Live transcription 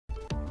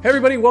Hey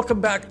everybody,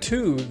 welcome back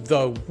to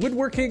the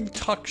Woodworking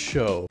Talk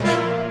Show.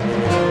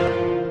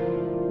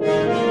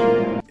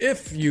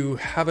 If you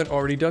haven't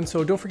already done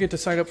so, don't forget to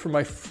sign up for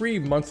my free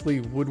monthly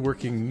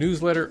woodworking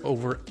newsletter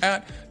over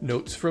at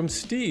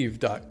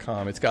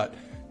notesfromsteve.com. It's got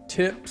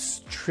tips,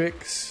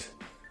 tricks.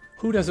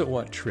 Who doesn't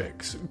want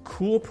tricks?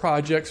 Cool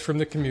projects from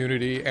the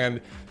community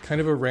and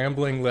kind of a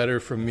rambling letter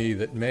from me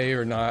that may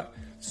or not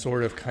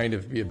sort of kind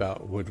of be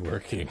about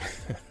woodworking.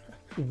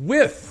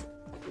 With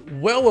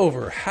well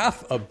over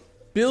 500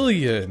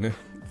 million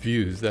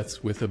views,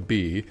 that's with a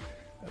B.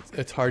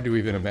 It's hard to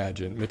even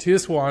imagine.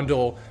 Matthias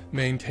Wandel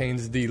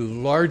maintains the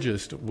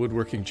largest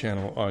woodworking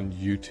channel on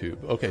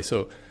YouTube. Okay,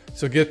 so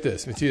get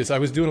this, Matthias, I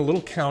was doing a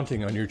little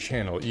counting on your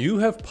channel. You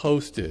have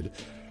posted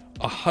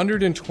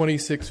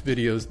 126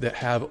 videos that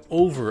have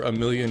over 1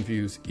 million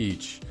views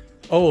each.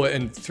 Oh,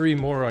 and 3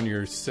 more on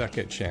your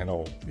second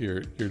channel,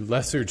 your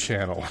lesser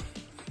channel.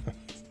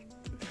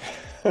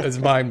 It's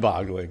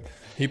mind-boggling.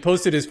 He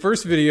posted his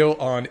first video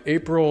on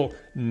April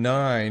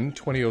 9,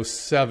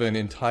 2007,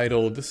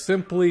 entitled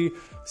simply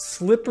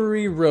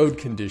Slippery Road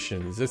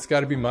Conditions. It's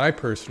got to be my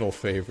personal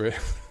favorite.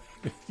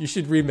 You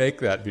should remake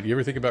that video. You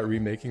ever think about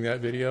remaking that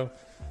video?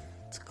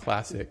 It's a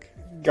classic.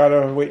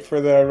 Gotta wait for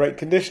the right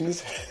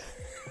conditions.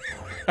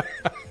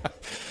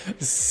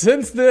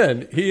 Since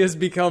then, he has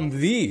become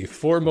the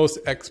foremost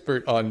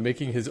expert on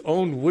making his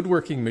own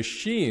woodworking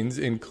machines,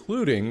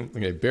 including,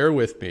 okay, bear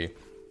with me,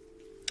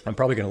 I'm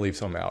probably going to leave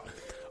some out.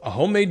 A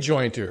homemade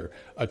jointer,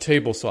 a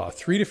table saw,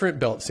 3 different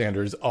belt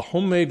sanders, a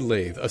homemade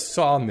lathe, a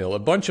sawmill, a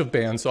bunch of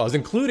bandsaws,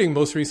 including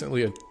most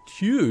recently a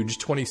huge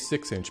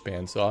 26-inch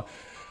bandsaw,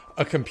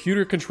 a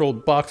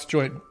computer-controlled box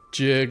joint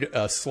jig,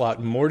 a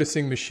slot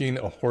mortising machine,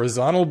 a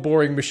horizontal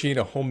boring machine,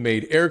 a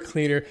homemade air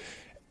cleaner,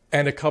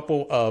 and a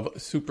couple of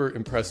super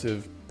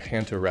impressive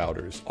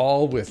pantorouters,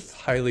 all with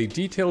highly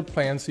detailed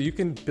plans so you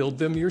can build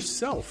them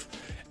yourself.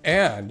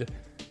 And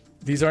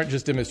these aren't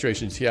just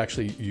demonstrations. He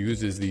actually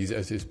uses these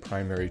as his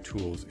primary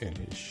tools in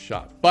his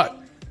shop. But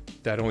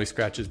that only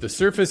scratches the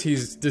surface.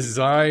 He's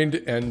designed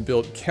and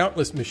built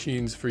countless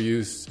machines for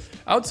use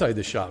outside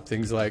the shop.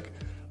 Things like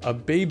a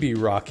baby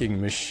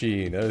rocking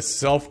machine, a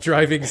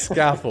self-driving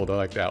scaffold, I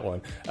like that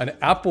one, an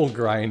apple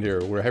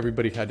grinder where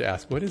everybody had to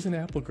ask, what is an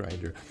apple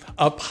grinder?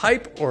 A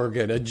pipe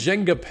organ, a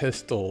Jenga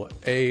pistol,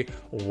 a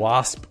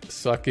wasp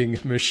sucking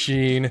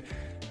machine,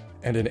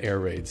 and an air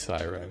raid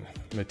siren.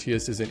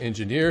 Matthias is an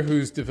engineer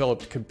who's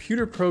developed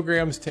computer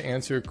programs to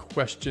answer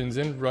questions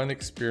and run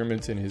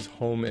experiments in his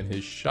home and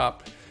his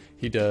shop.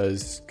 He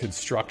does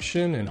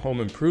construction and home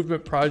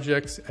improvement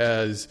projects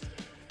as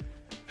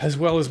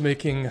well as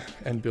making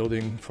and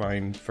building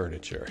fine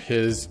furniture.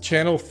 His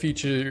channel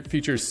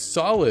features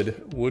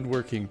solid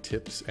woodworking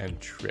tips and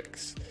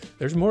tricks.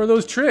 There's more of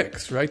those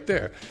tricks right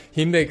there.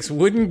 He makes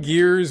wooden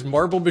gears,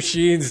 marble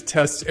machines,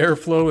 tests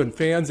airflow and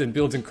fans, and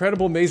builds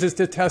incredible mazes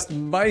to test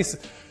mice.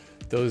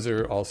 Those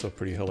are also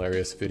pretty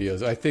hilarious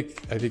videos. I think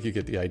you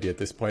get the idea at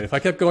this point. If I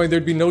kept going,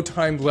 there'd be no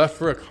time left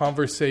for a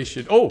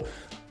conversation. Oh,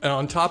 and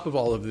on top of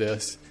all of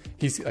this,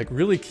 he's like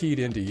really keyed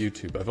into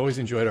YouTube. I've always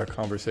enjoyed our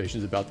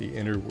conversations about the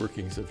inner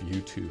workings of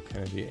YouTube,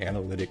 kind of the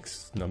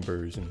analytics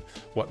numbers and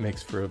what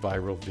makes for a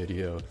viral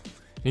video.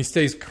 And he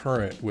stays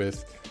current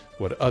with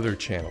what other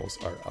channels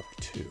are up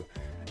to.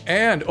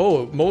 And,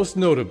 oh, most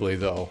notably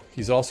though,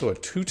 he's also a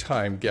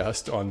 2-time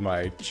guest on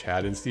my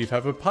Chad and Steve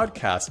Have a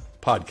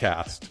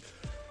podcast.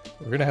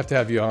 We're going to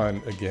have you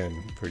on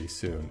again pretty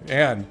soon.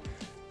 And,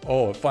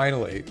 oh,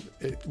 finally,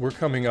 we're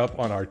coming up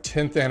on our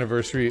 10th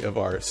anniversary of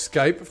our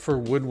Skype for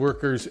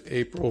Woodworkers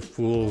April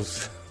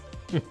Fool's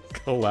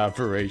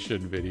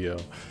collaboration video.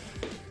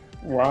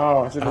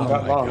 Wow, has it been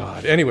that long?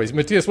 God. Anyways,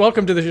 Matthias,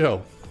 welcome to the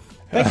show.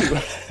 Thank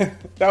you.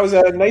 That was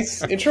a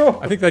nice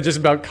intro. I think that just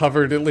about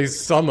covered at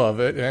least some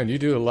of it, and you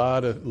do a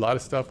lot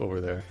of stuff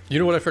over there. You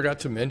know what I forgot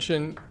to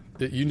mention?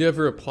 That you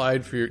never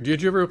applied for your...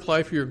 Did you ever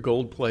apply for your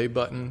gold play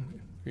button?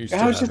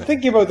 I was just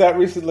thinking about that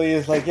recently.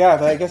 It's like,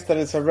 yeah, I guess that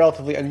it's a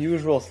relatively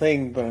unusual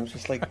thing, but I'm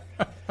just like...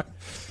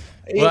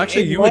 Well,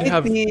 actually, you would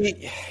have...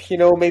 Be, you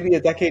know, maybe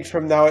a decade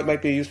from now, it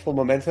might be a useful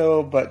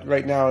memento, but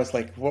right now it's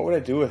like, what would I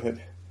do with it?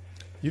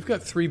 You've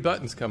got 3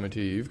 buttons coming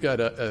to you. You've got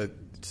a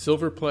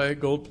silver play,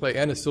 gold play,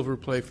 and a silver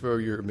play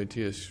for your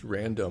Matthias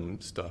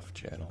Random Stuff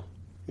channel.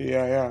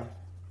 Yeah.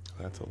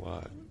 That's a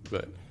lot.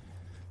 But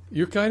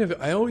you're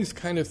I always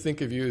kind of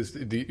think of you as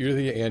you're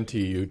the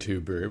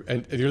anti-YouTuber,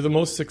 and you're the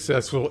most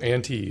successful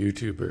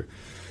anti-YouTuber.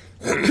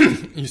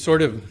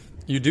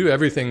 You do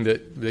everything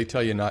that they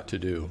tell you not to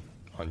do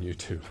on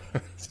YouTube.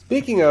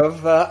 Speaking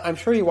of, I'm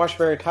sure you watch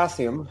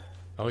Veritasium.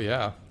 Oh,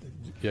 yeah.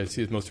 Yeah, I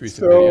see his most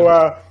recent video.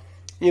 So,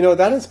 you know,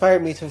 that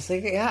inspired me to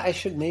say, yeah, I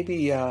should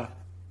maybe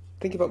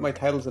think about my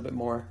titles a bit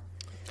more.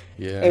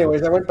 Yeah.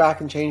 Anyways, I went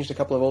back and changed a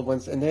couple of old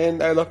ones, and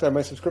then I looked at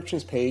my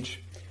subscriptions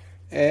page,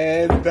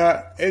 and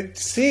it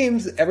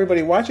seems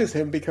everybody watches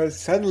him because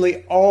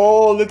suddenly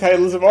all the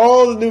titles of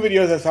all the new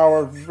videos I saw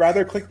were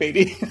rather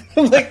clickbaity.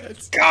 I'm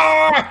like,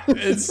 God!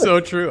 It's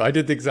so true. I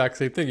did the exact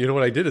same thing. You know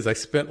what I did is I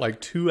spent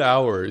like 2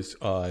 hours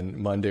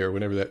on Monday or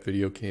whenever that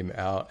video came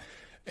out,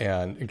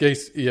 And in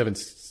case you haven't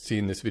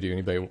seen this video,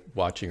 anybody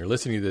watching or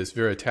listening to this,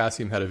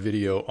 Veritasium had a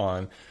video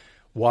on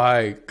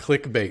why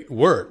clickbait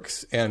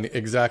works. And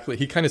exactly,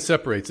 he kind of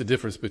separates the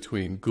difference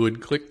between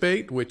good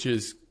clickbait, which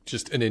is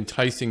just an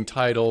enticing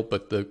title,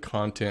 but the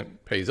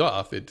content pays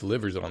off. It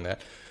delivers on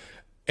that.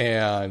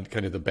 And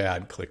kind of the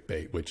bad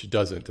clickbait, which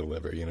doesn't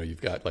deliver. You know, you've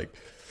got like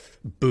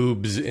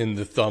boobs in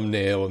the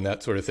thumbnail and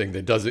that sort of thing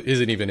that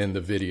isn't even in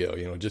the video,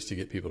 you know, just to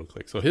get people to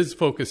click. So his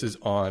focus is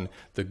on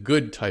the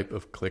good type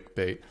of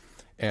clickbait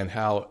and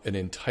how an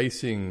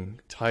enticing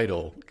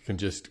title can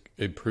just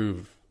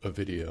improve a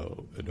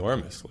video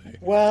enormously.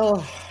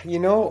 Well, you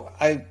know,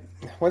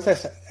 once I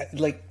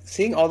like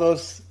seeing all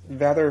those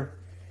rather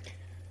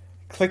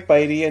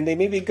clickbaity, and they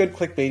may be good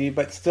clickbaity,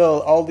 but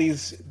still all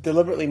these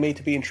deliberately made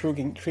to be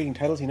intriguing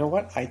titles. You know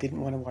what? I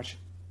didn't want to watch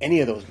any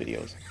of those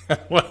videos.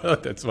 Well,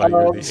 that's why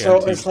you're the so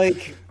anti. It's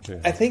like,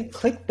 yeah. I think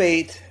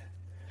clickbait,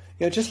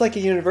 you know, just like a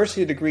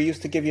university degree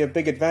used to give you a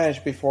big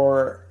advantage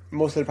before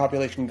most of the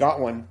population got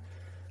one.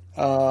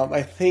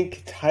 I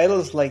think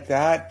titles like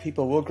that,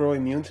 people will grow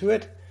immune to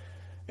it.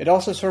 It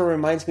also sort of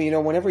reminds me, you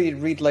know, whenever you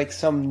read like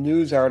some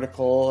news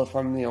article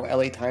from, you know,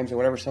 LA Times or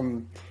whatever,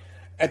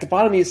 at the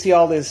bottom you see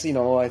all this, you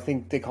know, I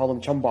think they call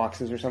them chum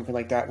boxes or something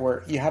like that,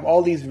 where you have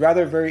all these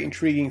rather very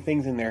intriguing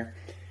things in there.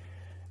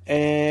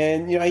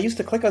 And, you know, I used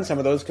to click on some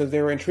of those because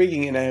they were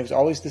intriguing, and I was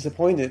always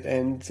disappointed.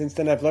 And since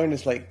then I've learned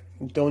it's like,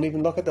 don't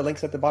even look at the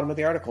links at the bottom of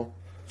the article.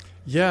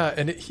 Yeah,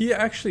 and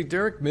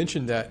Derek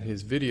mentioned that in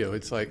his video.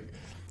 It's like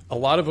a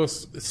lot of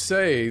us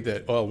say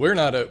that, well,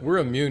 we're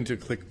immune to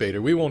clickbait,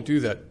 or we won't do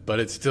that, but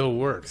it still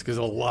works because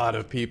a lot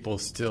of people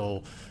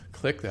still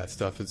click that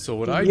stuff. And so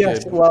what I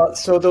did... well,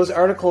 so those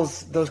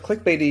articles, those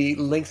clickbaity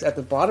links at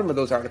the bottom of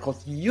those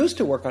articles used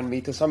to work on me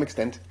to some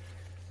extent.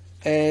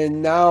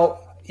 And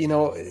now, you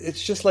know,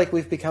 it's just like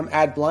we've become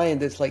ad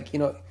blind. It's like, you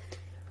know,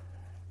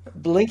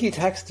 blinky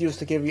text used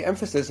to give you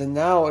emphasis, and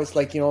now it's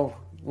like, you know,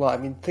 well, I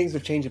mean, things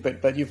have changed a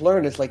bit, but you've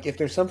learned it's like if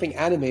there's something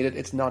animated,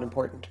 it's not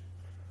important.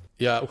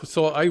 Yeah,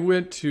 so I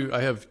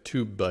have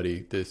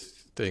TubeBuddy, this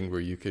thing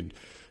where you could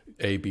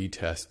A/B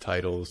test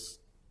titles,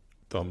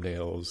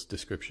 thumbnails,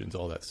 descriptions,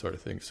 all that sort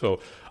of thing. So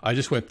I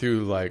just went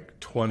through like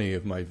 20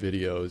 of my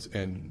videos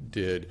and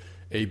did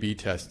A/B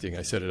testing.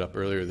 I set it up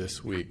earlier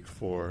this week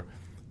for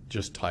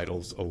just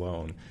titles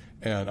alone.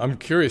 And I'm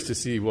curious to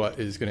see what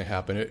is going to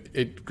happen.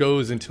 It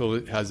goes until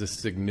it has a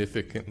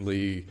significant, what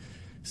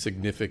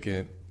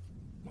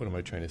am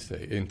I trying to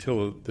say?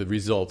 Until the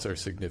results are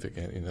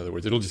significant. In other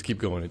words, it'll just keep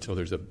going until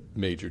there's a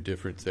major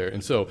difference there.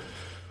 And so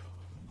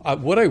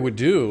what I would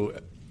do,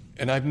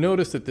 and I've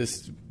noticed that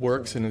this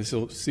works, and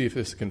we'll see if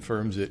this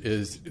confirms it,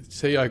 is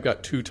say I've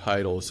got two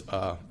titles,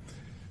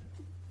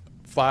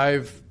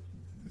 5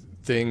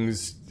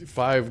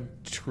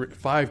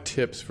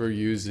 tips for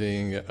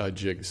using a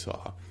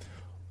jigsaw.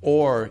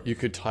 Or you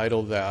could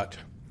title that,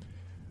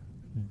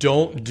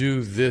 "Don't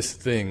do this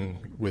thing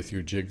with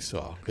your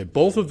jigsaw." Okay,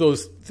 both of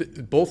those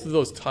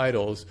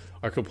titles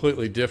are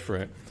completely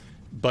different,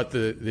 but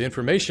the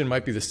information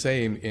might be the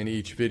same in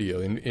each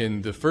video.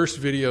 In the first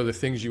video, the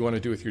things you want to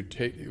do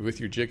with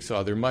your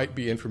jigsaw, there might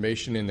be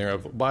information in there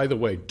of, by the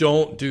way,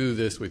 don't do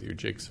this with your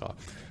jigsaw.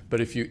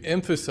 But if you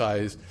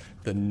emphasize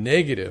the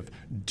negative,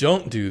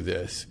 don't do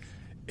this,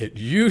 it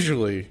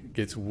usually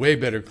gets way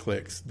better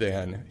clicks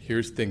than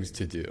here's things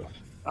to do.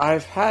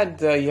 I've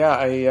had,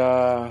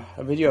 a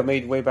video I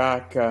made way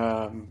back,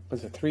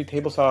 was it 3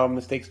 table saw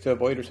mistakes to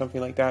avoid or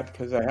something like that,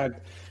 because I had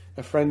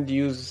a friend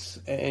use,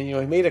 and, you know,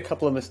 he made a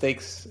couple of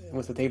mistakes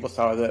with the table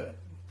saw that,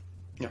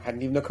 you know,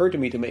 hadn't even occurred to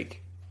me to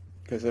make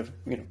because of,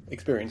 you know,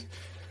 experience.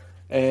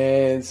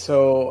 And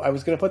so I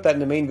was going to put that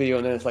in the main video,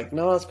 and then it's like,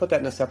 no, let's put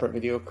that in a separate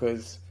video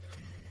because,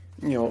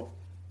 you know,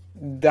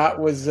 that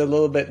was a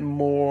little bit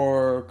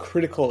more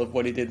critical of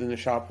what he did in the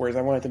shop, whereas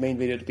I wanted the main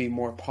video to be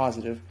more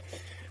positive.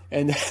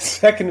 And the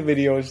second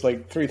video is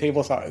like 3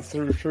 table saws,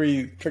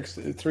 3 tricks,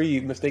 3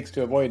 mistakes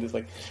to avoid. Is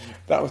like,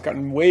 that was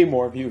gotten way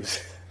more views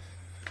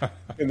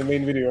in the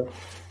main video.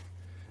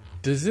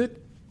 Does it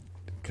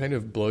kind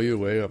of blow you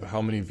away of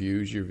how many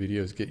views your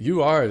videos get?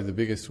 You are the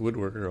biggest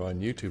woodworker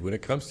on YouTube. When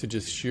it comes to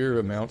just sheer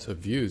amounts of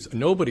views,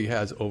 nobody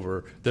has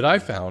that I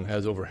found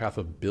has over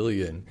 500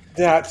 million.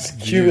 That's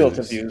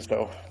cumulative views,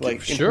 though.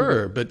 Like,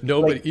 sure, but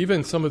nobody, like,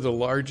 even some of the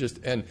largest,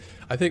 and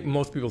I think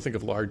most people think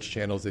of large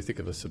channels, they think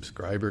of a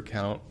subscriber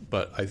count,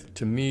 but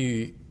to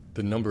me,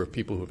 the number of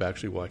people who have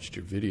actually watched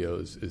your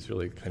videos is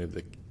really kind of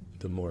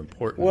the more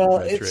important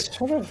metric. It's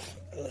sort of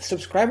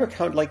subscriber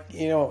count, like,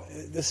 you know,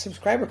 the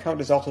subscriber count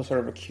is also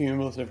sort of a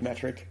cumulative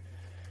metric,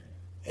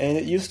 and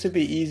it used to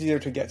be easier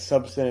to get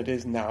subs than it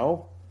is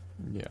now.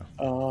 Yeah.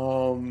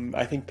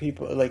 I think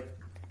people, like,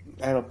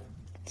 I don't know,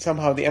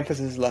 somehow the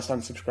emphasis is less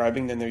on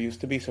subscribing than there used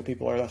to be, so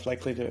people are less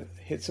likely to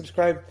hit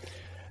subscribe.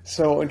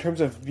 So in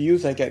terms of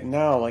views I get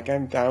now, like,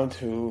 I'm down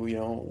to, you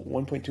know,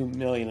 1.2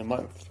 million a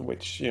month,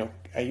 which, you know,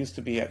 I used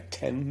to be at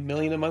 10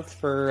 million a month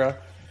for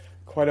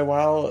quite a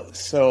while.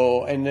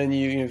 So, and then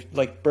you know,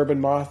 like Bourbon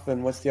Moth,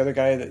 and what's the other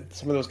guy,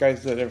 some of those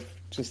guys that have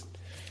just...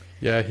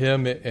 Yeah,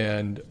 him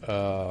and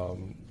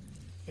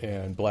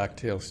and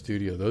Blacktail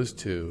Studio. Those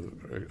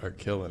two are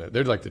killing it.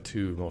 They're like the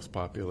two most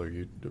popular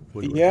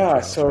woodworking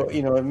channels so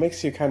right now. it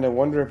makes you kind of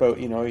wonder about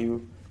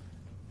you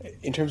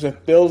in terms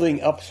of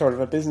building up sort of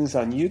a business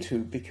on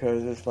YouTube,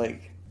 because it's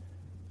like,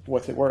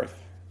 what's it worth?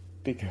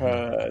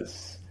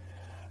 Because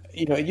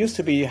it used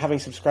to be having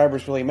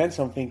subscribers really meant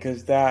something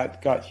because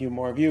that got you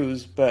more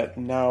views, but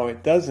now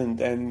it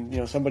doesn't.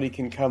 And somebody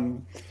can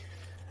come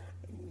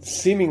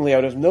seemingly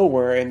out of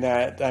nowhere, and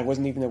that I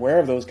wasn't even aware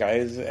of those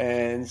guys,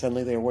 and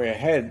suddenly they're way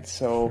ahead.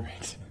 So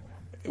Right.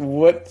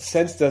 what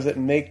sense does it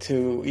make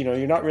to,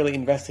 you're not really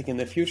investing in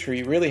the future.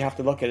 You really have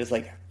to look at it as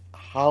like,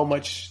 how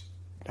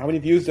many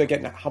views do I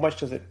get now? How much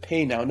does it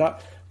pay now?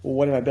 Not, well,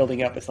 what am I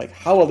building up? It's like,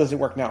 how well does it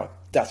work now?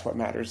 That's what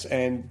matters.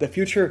 And the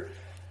future,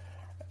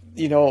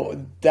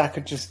 that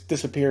could just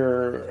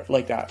disappear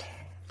like that.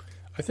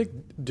 I think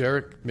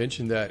Derek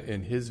mentioned that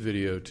in his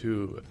video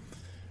too,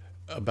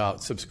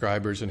 about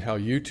subscribers and how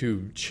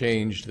YouTube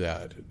changed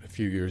that a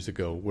few years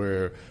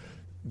ago,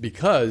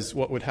 because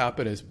what would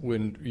happen is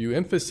when you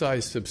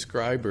emphasize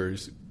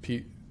subscribers,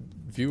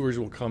 viewers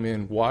will come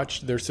in,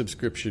 watch their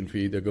subscription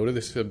feed, they'll go to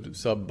the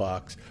sub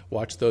box,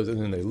 watch those,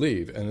 and then they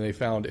leave. And they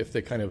found if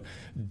they kind of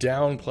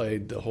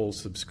downplayed the whole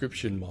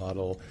subscription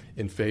model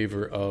in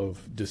favor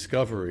of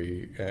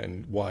discovery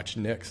and watch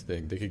next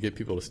thing, they could get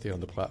people to stay on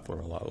the platform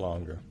a lot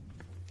longer.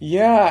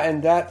 Yeah,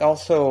 and that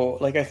also,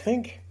 like, I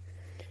think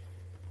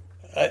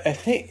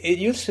it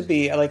used to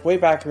be like way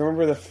back.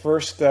 Remember the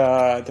first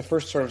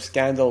sort of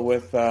scandal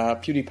with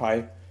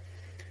PewDiePie.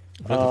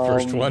 The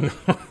first one,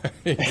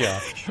 yeah.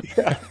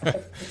 Yeah.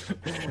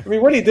 I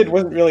mean, what he did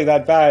wasn't really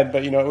that bad,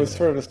 but it was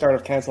sort of the start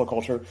of cancel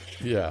culture.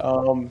 Yeah,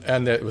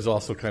 and that was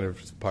also kind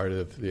of part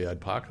of the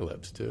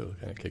apocalypse too.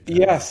 Kind of kicked that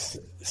Yes.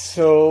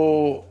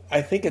 So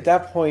I think at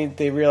that point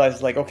they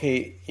realized, like,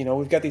 okay,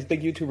 we've got these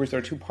big YouTubers that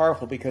are too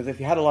powerful, because if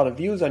you had a lot of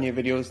views on your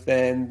videos,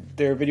 then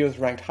their videos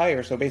ranked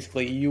higher. So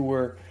basically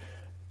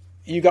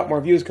you got more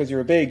views because you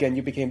were big, and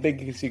you became big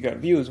because you got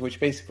views, which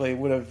basically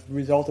would have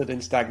resulted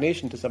in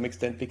stagnation to some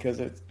extent, because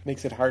it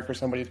makes it hard for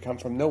somebody to come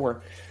from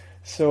nowhere.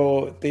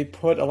 So they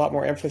put a lot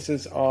more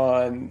emphasis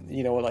on,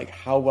 like,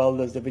 how well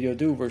does the video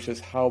do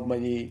versus how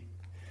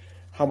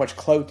much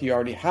clout do you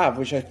already have,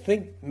 which I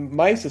think,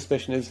 my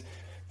suspicion is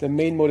the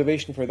main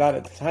motivation for that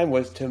at the time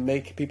was to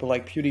make people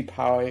like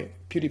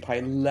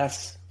PewDiePie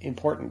less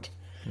important.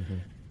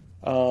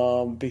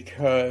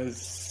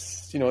 Because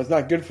it's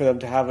not good for them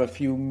to have a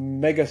few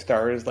mega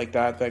stars like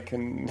that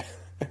can.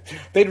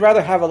 They'd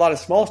rather have a lot of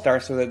small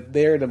stars so that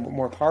they're the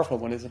more powerful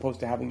one, as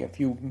opposed to having a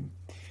few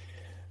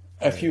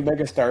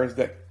mega stars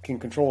that can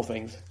control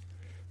things.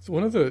 So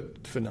one of the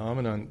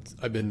phenomenons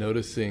I've been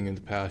noticing in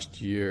the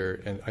past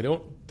year, and I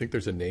don't think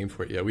there's a name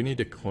for it yet. We need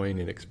to coin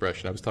an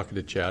expression. I was talking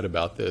to Chad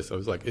about this. I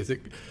was like, is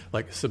it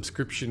like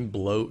subscription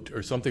bloat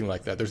or something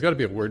like that? There's got to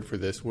be a word for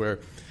this, where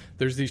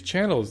there's these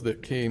channels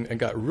that came and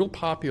got real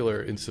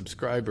popular in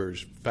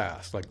subscribers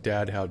fast, like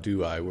Dad How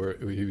Do I, where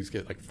he was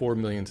getting like 4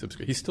 million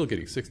subscribers. He's still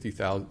getting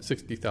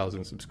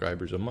 60,000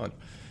 subscribers a month.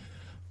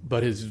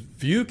 But his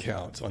view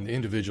counts on the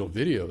individual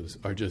videos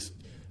are just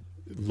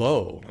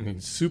low. I mean,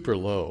 super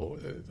low,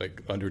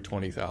 like under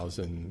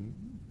 20,000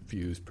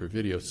 views per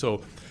video.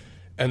 So,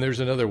 and there's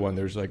another one.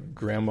 There's like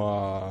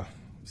Grandma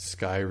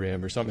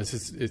Skyrim or something.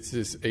 It's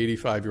this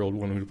 85-year-old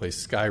woman who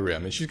plays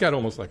Skyrim, and she's got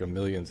almost like 1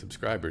 million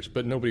subscribers,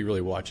 but nobody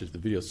really watches the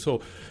videos.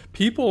 So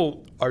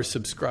people are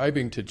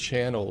subscribing to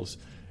channels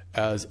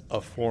as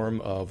a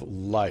form of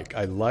like.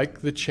 I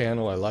like the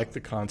channel. I like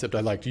the concept.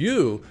 I liked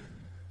you,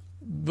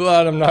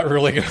 but I'm not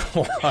really going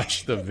to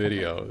watch the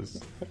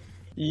videos.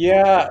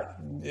 Yeah,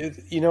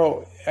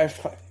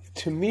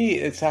 to me,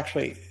 it's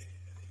actually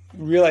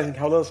realizing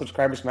how little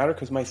subscribers matter,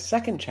 because my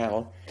second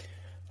channel,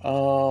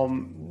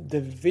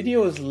 the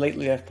videos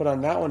lately I've put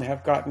on that one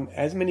have gotten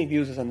as many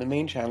views as on the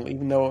main channel,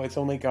 even though it's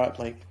only got,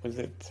 like, was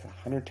it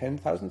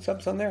 110,000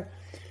 subs on there,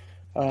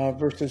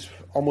 versus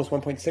almost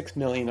 1.6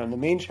 million on the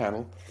main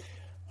channel.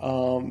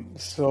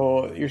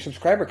 So your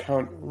subscriber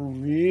count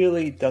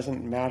really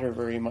doesn't matter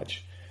very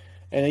much.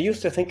 And I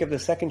used to think of the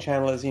second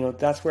channel as,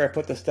 that's where I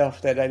put the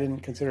stuff that I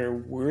didn't consider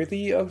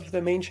worthy of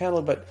the main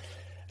channel, but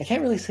I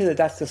can't really say that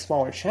that's the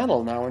smaller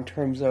channel now in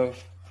terms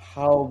of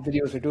how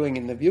videos are doing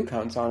and the view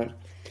counts on it.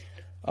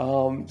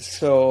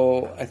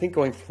 So I think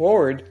going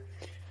forward,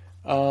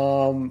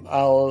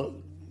 I'll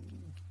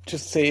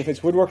just say if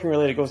it's woodworking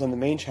related, it goes on the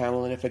main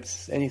channel, and if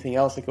it's anything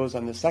else, it goes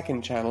on the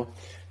second channel.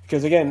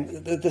 Because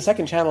again, the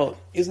second channel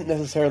isn't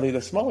necessarily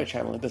the smaller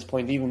channel at this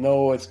point, even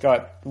though it's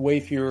got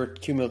way fewer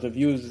cumulative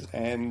views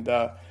and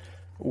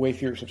way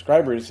fewer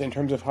subscribers. In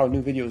terms of how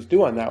new videos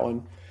do on that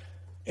one,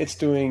 it's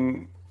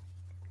doing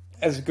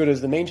as good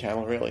as the main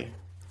channel, really.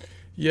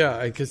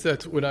 Yeah, because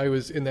that's when I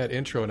was in that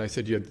intro and I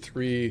said you had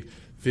 3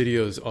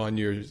 videos on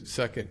your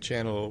second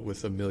channel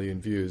with 1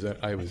 million views.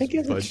 I think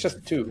it's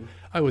just 2.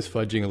 I was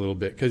fudging a little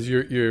bit because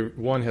your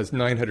one has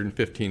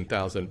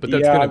 915,000, but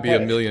that's going to be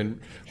 1 million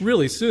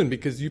really soon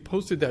because you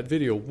posted that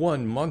video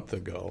 1 month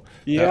ago.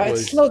 Yeah,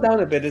 it's slowed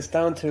down a bit. It's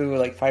down to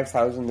like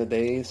 5,000 a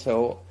day.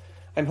 So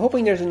I'm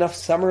hoping there's enough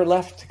summer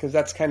left, because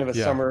that's kind of a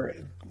summer.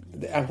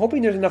 I'm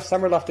hoping there's enough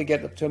summer left to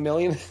get up to 1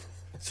 million.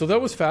 So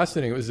that was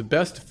fascinating. It was the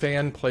best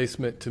fan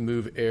placement to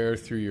move air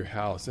through your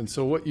house. And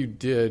so what you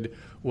did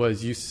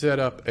was you set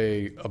up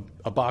a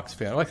box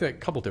fan, like a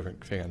couple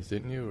different fans,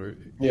 didn't you? Or,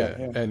 yeah.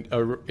 And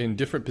in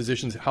different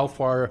positions, how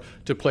far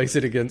to place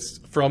it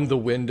against from the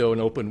window, an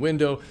open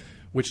window,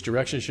 which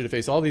direction should it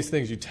face, all these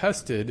things you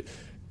tested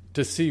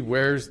to see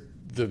where's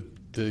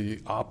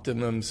the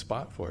optimum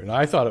spot for it. And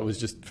I thought it was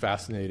just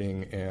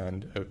fascinating,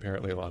 and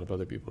apparently a lot of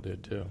other people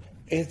did too.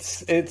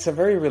 It's a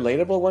very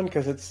relatable one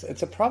because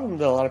it's a problem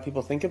that a lot of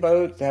people think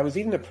about. I was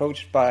even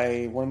approached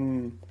by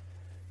one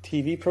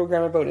TV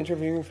program about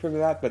interviewing for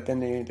that, but then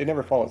they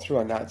never followed through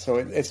on that. So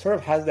it sort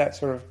of has that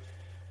sort of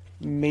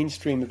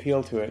mainstream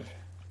appeal to it.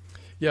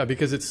 Yeah,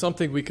 because it's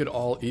something we could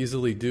all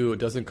easily do. It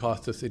doesn't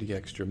cost us any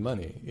extra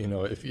money. You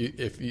know, if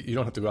you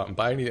don't have to go out and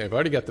buy anything. I've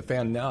already got the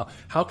fan now.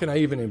 How can I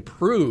even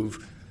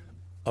improve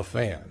a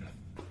fan?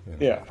 You know?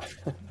 Yeah.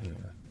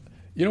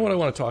 You know what I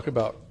want to talk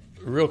about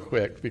real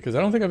quick, because I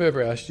don't think I've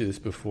ever asked you this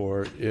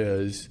before,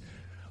 is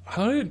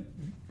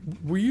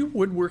were you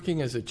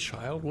woodworking as a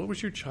child? What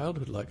was your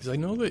childhood like? Because I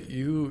know that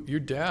your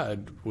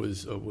dad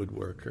was a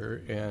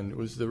woodworker, and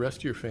was the rest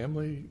of your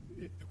family,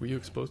 were you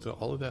exposed to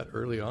all of that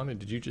early on, and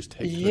did you just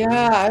take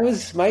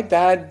my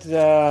dad,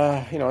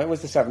 it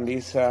was the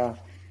 70s.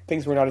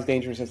 Things were not as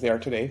dangerous as they are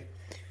today.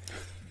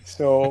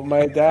 So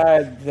my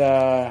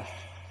dad,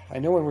 I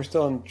know when we're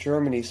still in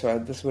Germany, so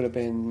this would have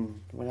been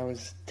when I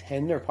was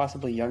 10 or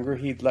possibly younger,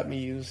 he'd let me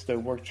use the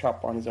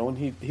workshop on his own.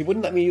 He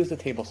wouldn't let me use the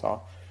table saw,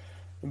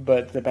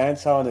 but the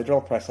bandsaw and the drill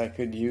press I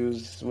could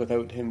use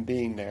without him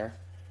being there.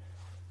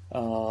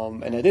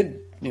 And I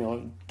did,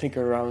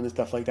 tinker around and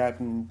stuff like that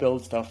and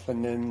build stuff,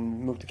 and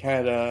then moved to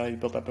Canada. He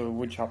built up a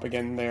wood shop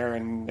again there,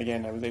 and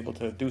again, I was able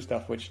to do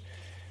stuff, which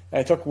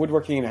I took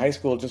woodworking in high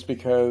school just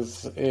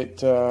because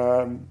it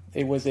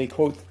was a,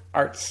 quote,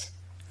 arts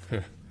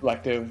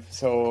elective.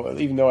 So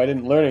even though I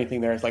didn't learn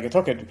anything there, it's like I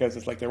took it because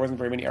it's like there wasn't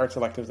very many arts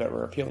electives that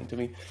were appealing to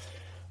me.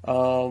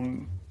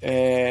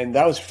 And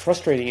that was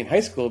frustrating in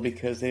high school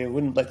because they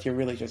wouldn't let you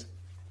really just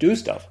do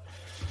stuff.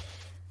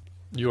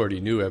 You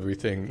already knew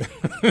everything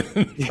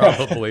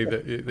probably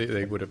that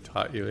they would have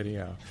taught you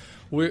anyhow.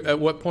 At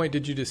what point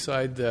did you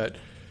decide that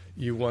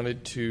you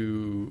wanted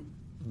to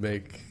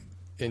make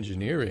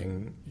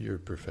engineering your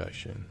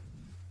profession?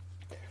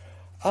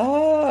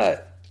 I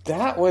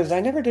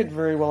never did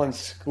very well in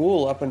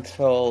school up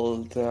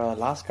until the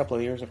last couple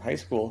of years of high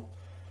school,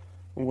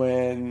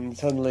 when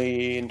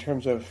suddenly, in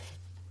terms of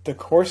the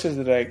courses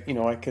that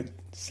I could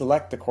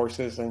select the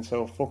courses and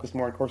so focus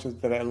more on courses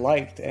that I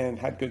liked and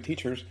had good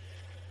teachers,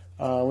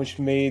 which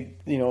made,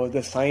 the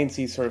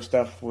sciencey sort of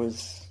stuff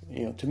was,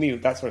 to me,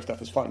 that sort of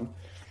stuff is fun.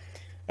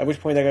 At which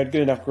point I got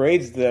good enough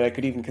grades that I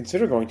could even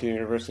consider going to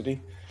university,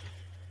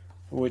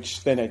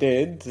 which then I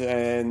did,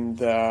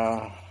 and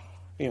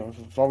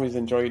I've always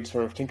enjoyed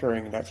sort of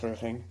tinkering and that sort of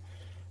thing.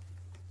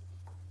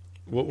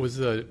 What was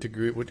the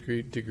degree? What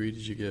degree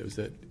did you get? Was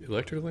that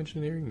electrical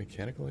engineering,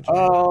 mechanical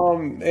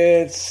engineering?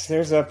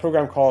 There's a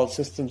program called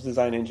Systems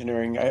Design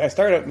Engineering. I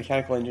started out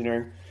mechanical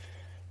engineering.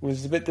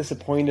 Was a bit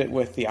disappointed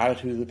with the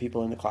attitude of the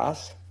people in the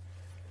class.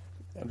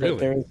 Really? But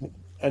there's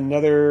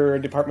another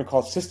department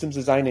called Systems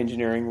Design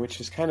Engineering,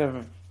 which is kind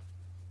of,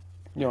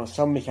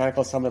 some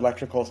mechanical, some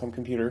electrical, some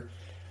computer.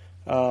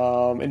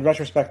 In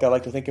retrospect, I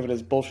like to think of it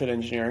as bullshit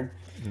engineering.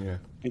 Yeah.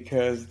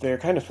 Because they're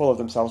kind of full of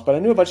themselves. But I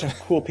knew a bunch of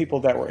cool people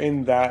that were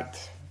in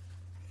that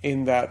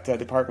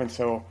department,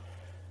 so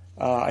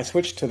I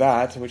switched to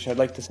that, which I'd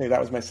like to say that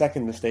was my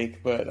second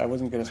mistake, but I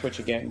wasn't going to switch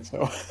again,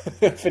 so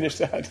I finished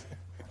that.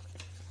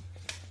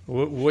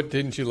 What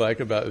didn't you like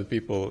about the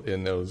people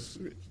in those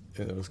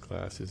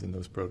classes, in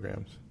those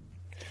programs?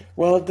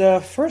 Well,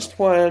 the first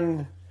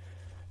one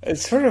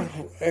is sort of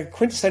a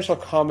quintessential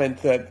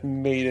comment that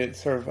made it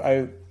sort of,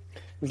 I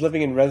was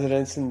living in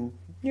residence and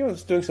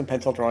was doing some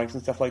pencil drawings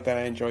and stuff like that.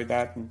 I enjoyed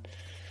that, and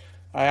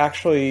I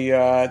actually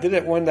did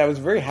it one that I was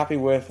very happy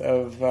with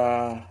of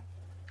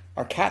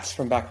our cats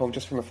from back home,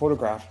 just from a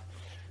photograph.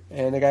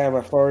 And the guy on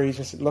my floor, he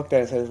just looked at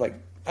it and says, like,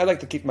 "I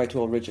like to keep my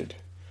tool rigid,"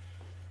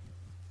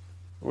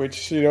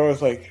 which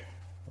is like,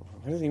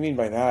 what does he mean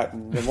by that?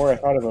 And the more I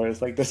thought about it,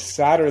 it's like the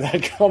sadder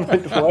that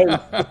comment was.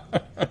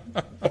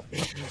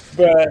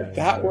 But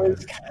that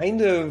was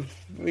kind of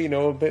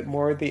a bit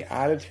more the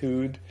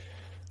attitude.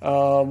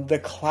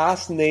 The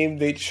class name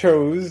they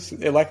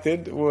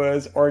elected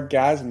was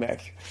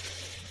Orgasmic.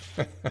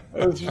 It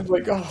was just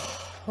like,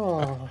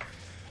 oh.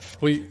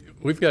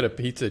 We've got a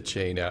pizza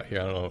chain out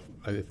here. I don't know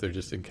if they're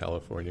just in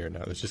California or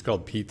not. It's just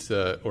called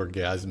Pizza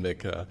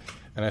Orgasmic.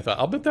 And I thought,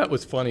 I'll bet that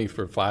was funny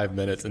for 5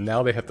 minutes, and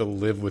now they have to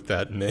live with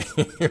that name.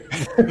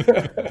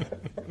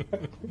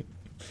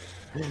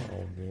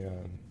 Oh,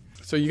 man.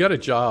 So you got a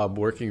job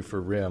working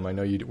for RIM. I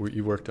know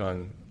you worked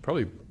on,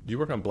 do you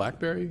work on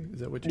BlackBerry?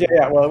 Is that what you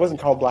Yeah, well, it wasn't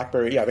called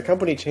BlackBerry. Yeah, the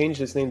company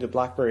changed its name to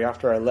BlackBerry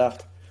after I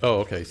left. Oh,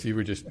 okay. So you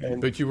were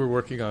but you were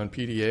working on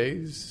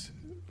PDAs?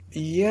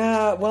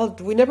 Yeah, well,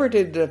 we never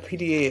did the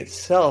PDA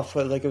itself.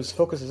 Like,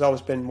 focus has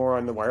always been more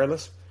on the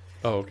wireless.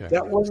 Oh, okay.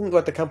 That wasn't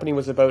what the company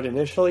was about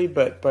initially,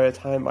 but by the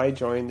time I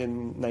joined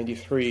in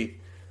 '93,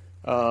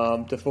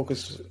 the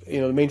focus,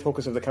 the main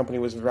focus of the company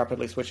was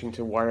rapidly switching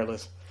to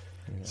wireless.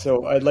 Yeah.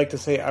 So I'd like to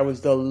say I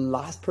was the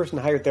last person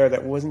hired there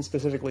that wasn't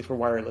specifically for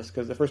wireless,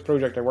 because the first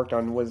project I worked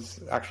on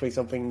was actually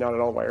something not at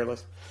all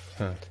wireless.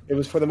 Huh. It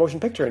was for the motion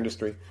picture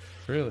industry.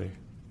 Really?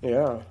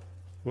 Yeah.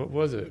 What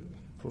was it?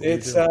 What were you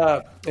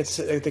It's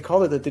doing? they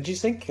call it a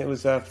DigiSync. It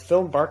was a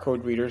film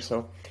barcode reader.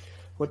 So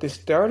what they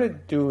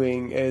started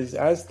doing is,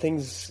 as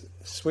things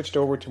switched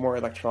over to more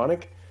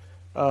electronic,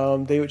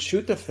 they would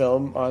shoot the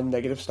film on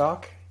negative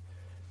stock,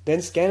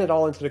 then scan it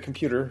all into the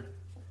computer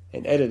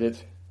and edit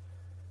it,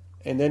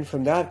 and then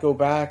from that go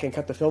back and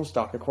cut the film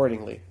stock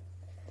accordingly.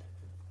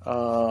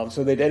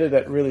 So they'd edit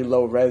at really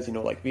low res,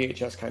 like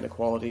VHS kind of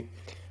quality,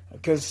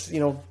 because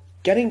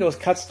getting those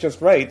cuts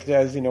just right,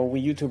 as we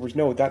YouTubers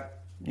know, that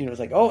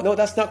it's like, oh no,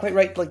 that's not quite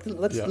right. Like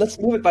let's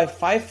move it by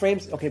 5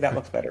 frames. Okay, that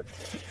looks better.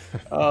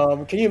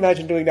 Can you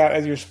imagine doing that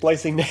as you're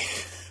splicing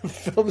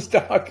film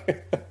stock?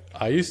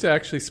 I used to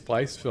actually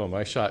splice film.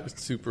 I shot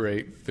Super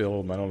 8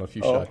 film. I don't know if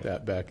you shot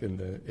that back in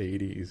the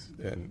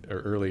 80s or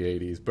early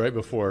 80s, right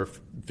before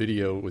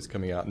video was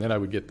coming out. And then I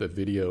would get the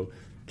video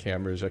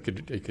cameras. I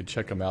could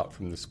check them out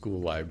from the school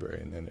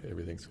library, and then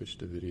everything switched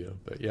to video.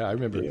 But yeah, I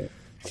remember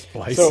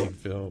splicing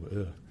film.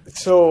 Ugh.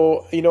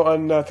 So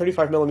on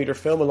 35 millimeter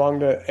film, along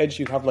the edge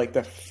you'd have like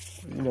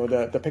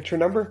the picture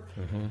number.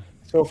 Mm-hmm.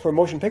 So for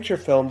motion picture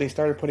film, they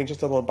started putting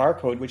just a little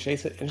barcode, which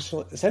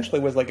essentially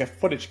was like a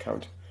footage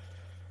count.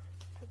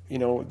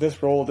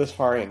 This roll this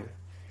far in.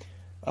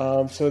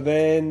 So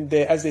then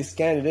as they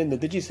scanned it in, the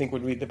DigiSync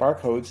would read the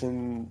barcodes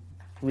and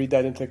read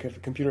that into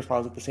computer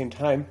files at the same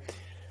time.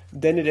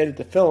 Then it edit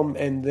the film,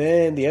 and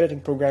then the editing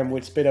program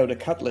would spit out a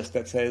cut list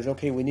that says,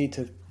 okay, we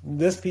need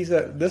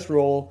this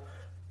roll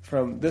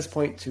from this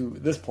point to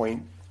this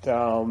point,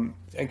 and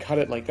cut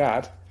it like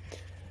that.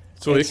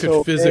 So it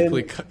could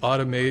physically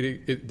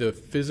automate it. The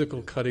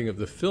physical cutting of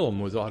the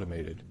film was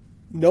automated.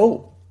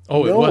 No.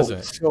 Oh, no. It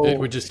wasn't. So, it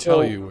would just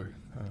tell you where.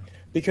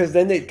 Because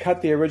then they'd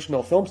cut the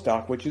original film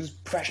stock, which is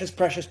precious,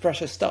 precious,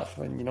 precious stuff,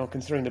 and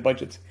considering the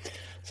budgets.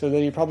 So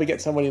then you probably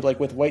get somebody like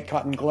with white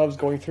cotton gloves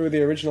going through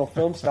the original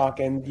film stock,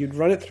 and you'd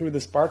run it through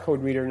this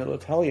barcode reader, and it'll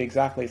tell you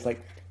exactly. It's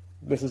like,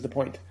 this is the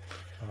point.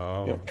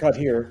 Oh. Cut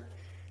here.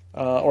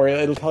 Or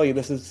it'll tell you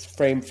this is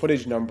frame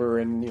footage number,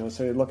 and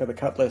so you look at the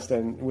cut list,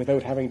 and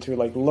without having to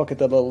look at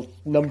the little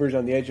numbers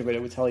on the edge of it,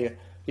 it would tell you,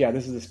 yeah,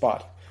 this is the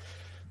spot.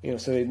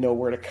 So they'd know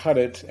where to cut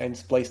it and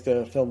splice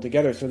the film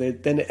together. So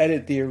they'd then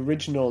edit the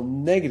original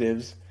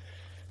negatives,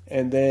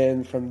 and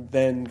then from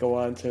then go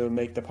on to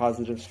make the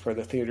positives for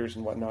the theaters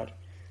and whatnot.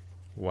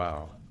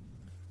 Wow.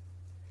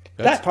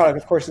 That product,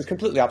 of course, is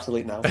completely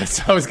obsolete now.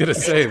 That's I was going to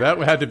say. That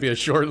had to be a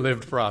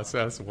short-lived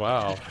process.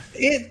 Wow.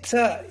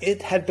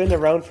 It had been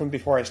around from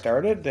before I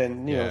started,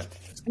 and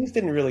things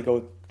didn't really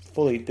go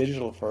fully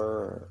digital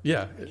for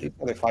at least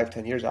another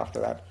 5-10 years after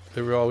that.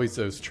 There were always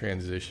those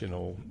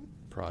transitional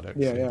products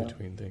in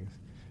between things.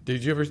 Do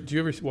you ever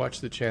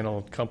watch the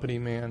channel Company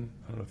Man?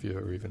 I don't know if you've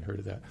ever even heard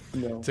of that.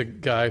 No. It's a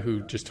guy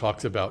who just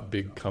talks about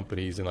big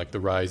companies and like the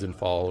rise and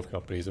fall of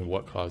companies and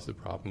what caused the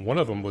problem. One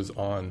of them was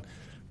on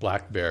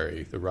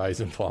BlackBerry, the rise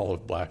and fall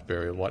of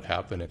BlackBerry and what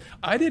happened. And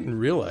I didn't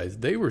realize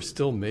they were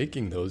still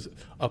making those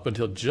up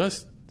until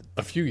just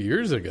a few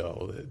years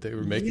ago. They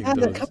were making those.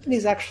 The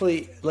companies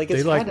actually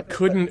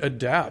couldn't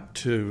adapt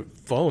to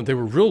phones. They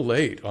were real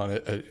late on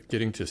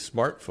getting to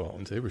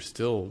smartphones. They were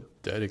still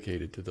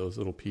dedicated to those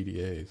little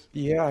PDAs.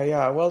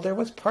 Yeah. Well, there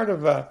was part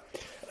of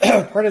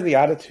part of the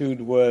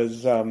attitude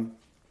was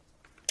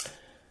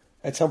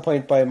at some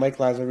point by Mike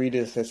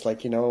Lazaridis. It's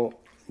like now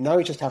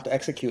we just have to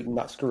execute and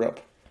not screw up.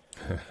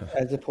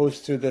 As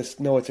opposed to this,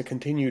 no, it's a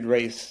continued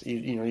race.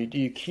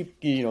 You keep,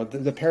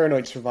 the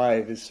paranoid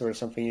survive is sort of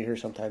something you hear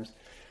sometimes.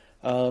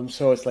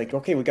 So it's like,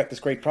 okay, we got this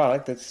great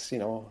product. That's,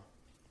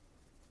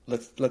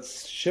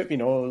 let's ship,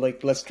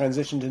 let's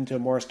transition into a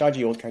more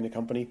stodgy old kind of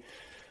company.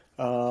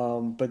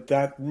 But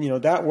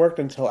that worked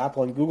until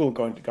Apple and Google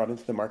got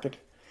into the market.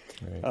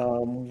 Right.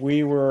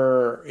 We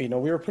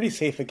were pretty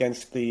safe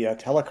against the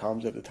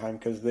telecoms at the time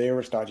because they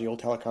were stodgy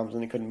old telecoms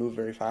and they couldn't move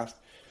very fast.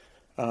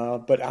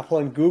 But Apple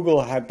and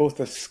Google had both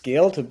the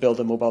scale to build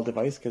a mobile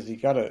device because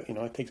it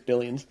takes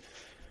billions,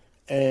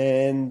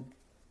 and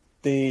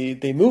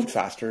they moved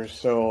faster.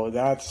 So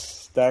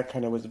that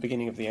kind of was the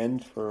beginning of the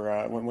end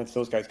for once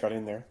those guys got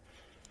in there.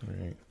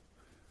 Right.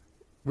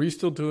 Were you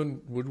still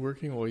doing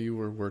woodworking while you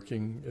were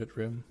working at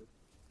RIM?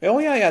 Oh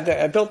yeah.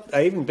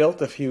 I even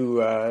built a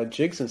few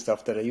jigs and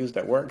stuff that I used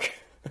at work.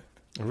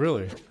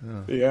 Really?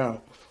 Oh. Yeah.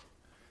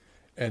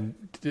 And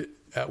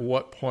at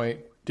what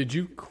point did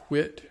you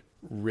quit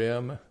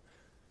RIM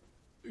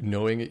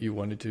knowing that you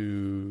wanted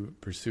to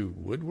pursue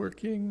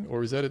woodworking,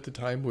 or was that at the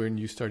time when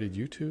you started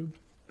YouTube?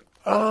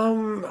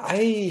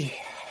 I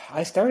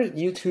started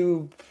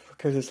YouTube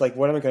because it's like,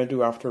 what am I going to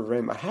do after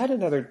RIM? I had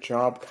another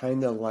job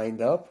kind of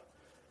lined up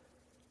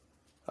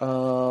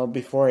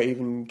before I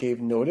even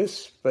gave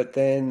notice, but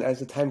then as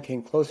the time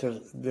came closer,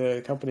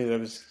 the company that I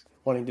was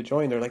wanting to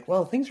join, they're like,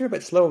 well, things are a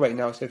bit slow right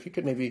now, so if you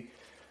could maybe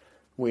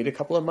wait a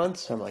couple of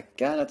months. I'm like,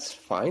 yeah, that's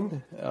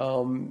fine.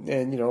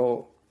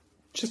 And,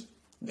 just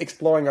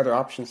exploring other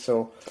options.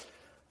 So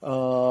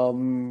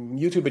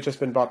YouTube had just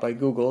been bought by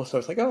Google. So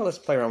it's like, oh, let's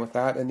play around with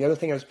that. And the other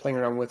thing I was playing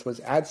around with was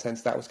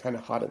AdSense. That was kind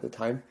of hot at the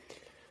time.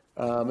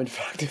 In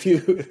fact, if you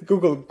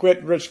Google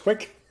 "get rich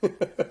quick,"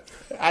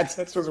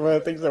 AdSense was one of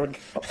the things that would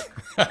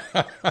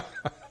come.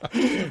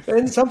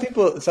 And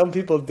some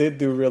people did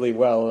do really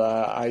well.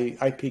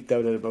 I peaked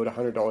out at about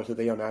 $100 a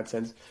day on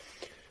AdSense.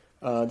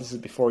 This is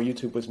before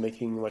YouTube was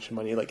making much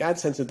money. Like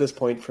AdSense at this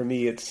point, for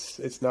me,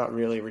 it's not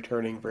really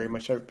returning very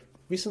much. I've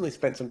recently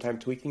spent some time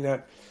tweaking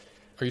that.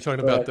 Are you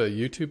talking about the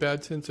YouTube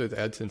AdSense or the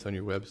AdSense on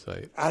your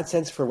website?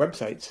 AdSense for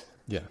websites.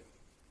 Yeah.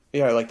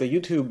 Yeah, like the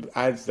YouTube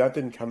ads, that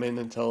didn't come in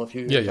until a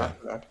few years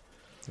after that.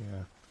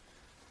 Yeah.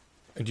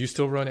 And do you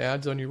still run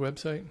ads on your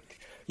website?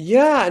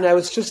 Yeah, and I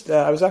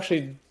was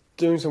actually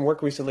doing some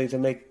work recently to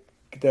make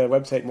the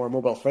website more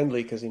mobile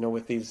friendly because,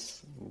 with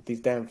these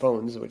damn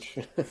phones, which,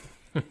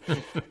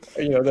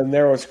 the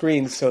narrow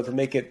screens, so to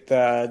make it,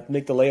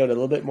 make the layout a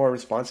little bit more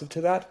responsive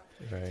to that.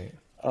 Right.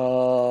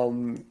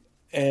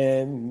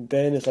 And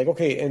then it's like,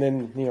 okay, and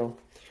then,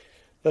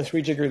 let's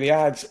rejigger the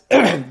ads.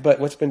 But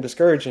what's been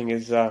discouraging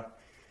is,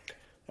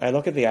 I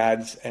look at the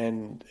ads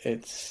and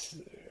it's,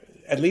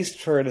 at least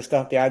for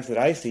the ads that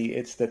I see,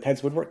 it's the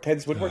Ted's Woodworking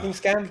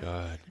scam.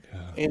 God, yeah.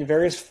 In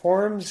various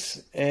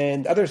forms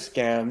and other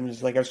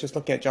scams. Like I was just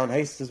looking at John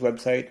Heist's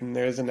website and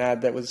there's an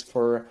ad that was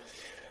for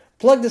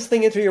plug this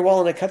thing into your wall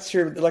and it cuts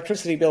your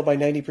electricity bill by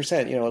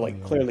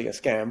 90%, clearly a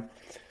scam.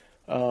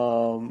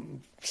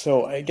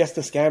 So I guess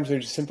the scams are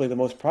just simply the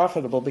most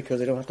profitable because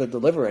they don't have to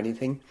deliver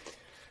anything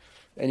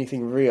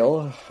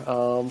real.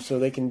 So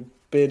they can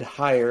bid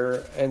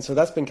higher, and so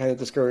that's been kind of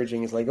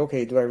discouraging. It's like,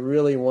 okay, do I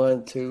really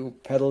want to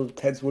peddle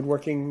Ted's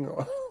Woodworking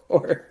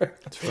or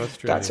it's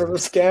frustrating. That sort of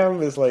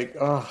scam is like,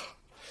 oh.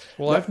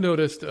 Well, I've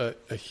noticed a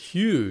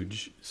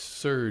huge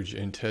surge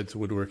in Ted's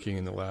Woodworking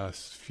in the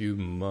last few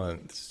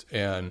months,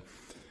 and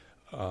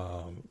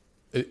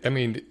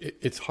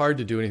it's hard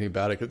to do anything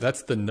about it because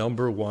that's the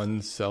number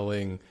one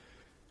selling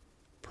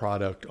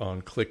product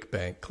on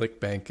ClickBank.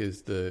 ClickBank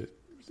is the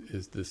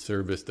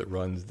service that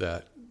runs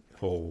that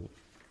whole.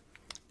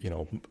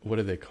 What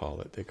do they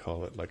call it? They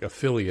call it like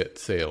affiliate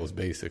sales,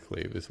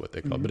 basically, is what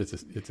they call it. But it's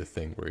a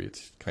thing where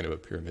it's kind of a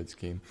pyramid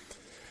scheme.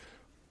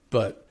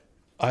 But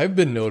I've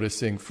been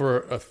noticing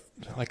for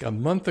a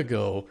month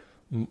ago,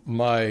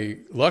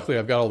 luckily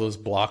I've got all those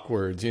block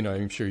words,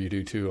 I'm sure you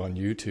do too on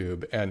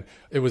YouTube. And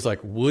it was like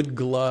wood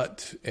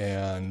glut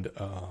and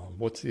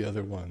what's the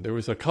other one? There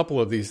was a couple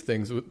of these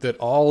things that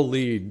all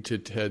lead to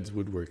Ted's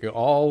Woodworking.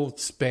 All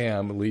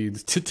spam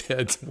leads to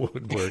Ted's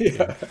Woodworking.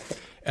 Yeah.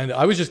 And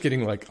I was just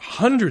getting like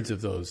hundreds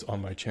of those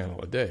on my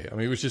channel a day. I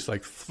mean, it was just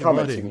like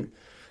flooding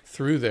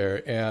through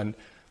there. And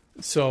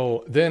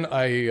so then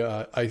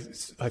I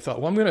thought,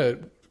 well, I'm going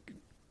to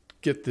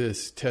get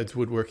this Ted's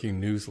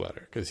Woodworking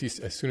newsletter because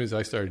as soon as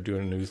I started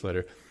doing a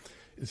newsletter,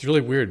 it's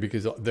really weird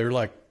because they're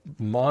like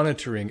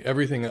monitoring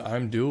everything that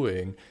I'm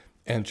doing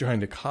and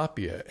trying to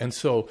copy it. And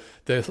so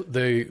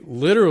they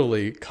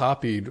literally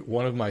copied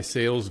one of my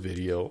sales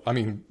video,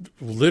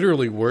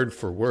 literally word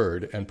for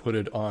word, and put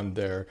it on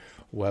their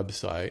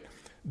website.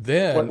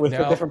 Then with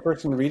a different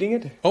person reading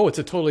it? Oh, it's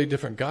a totally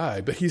different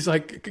guy, but he's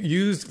like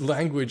used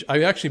language.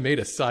 I actually made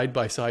a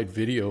side-by-side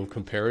video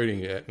comparing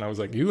it, and I was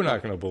like, you're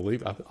not going to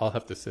believe it. I'll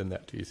have to send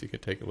that to you so you can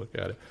take a look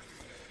at it.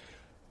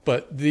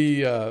 But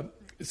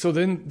so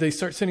then they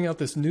start sending out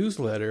this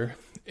newsletter,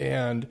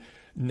 and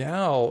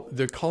now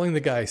they're calling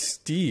the guy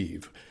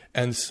Steve.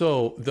 And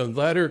so the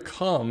letter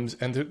comes,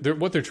 and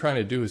what they're trying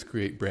to do is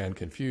create brand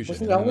confusion.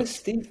 Wasn't it always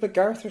Steve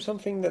McGrath or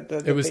something?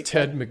 It was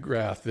Ted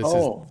McGrath. This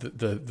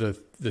is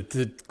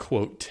the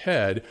quote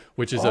Ted,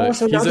 which is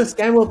so now the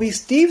scam will be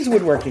Steve's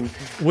Woodworking,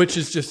 which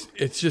is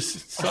it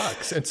just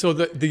sucks. And so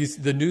the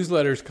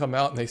newsletters come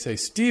out and they say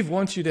Steve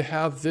wants you to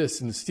have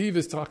this, and Steve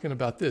is talking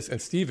about this,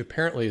 and Steve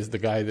apparently is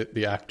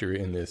the actor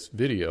in this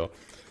video.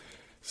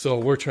 So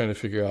we're trying to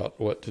figure out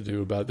what to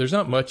do about it. There's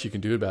not much you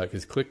can do about it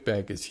because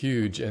ClickBank is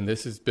huge, and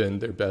this has been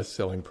their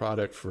best-selling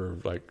product for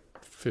like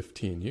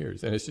 15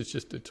 years. And it's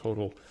just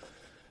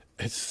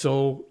it's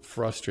so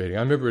frustrating.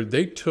 I remember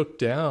they took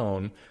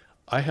down,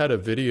 I had a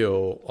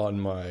video on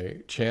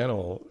my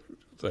channel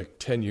like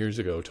 10 years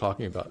ago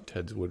talking about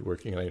Ted's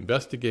Woodworking, and I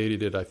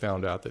investigated it. I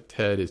found out that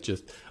Ted is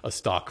just a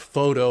stock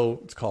photo.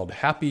 It's called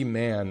Happy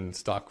Man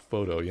stock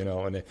photo,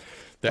 and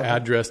the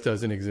address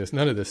doesn't exist.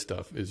 None of this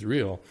stuff is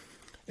real.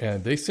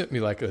 And they sent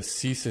me like a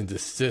cease and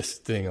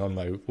desist thing on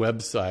my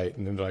website.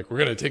 And then they're like, we're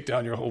going to take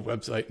down your whole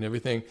website and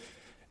everything.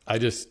 I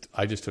just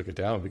took it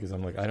down because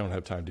I'm like, I don't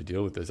have time to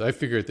deal with this. I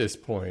figure at this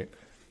point,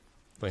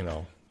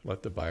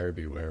 let the buyer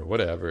beware,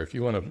 whatever. If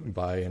you want to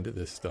buy into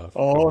this stuff.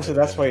 Oh, so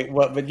that's why.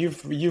 Well, but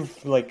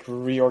you've like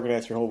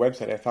reorganized your whole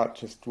website. I thought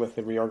just with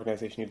the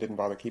reorganization, you didn't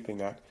bother keeping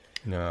that.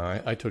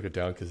 No, I took it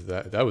down because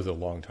that was a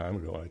long time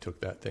ago. I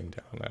took that thing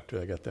down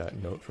after I got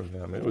that note from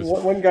them. It was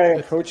one guy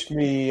approached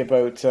me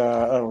about,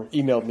 or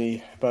emailed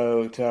me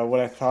about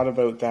what I thought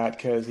about that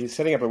because he's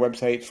setting up a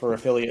website for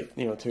affiliate,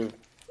 to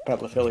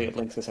pedal affiliate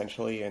links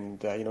essentially,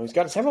 and he's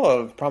got several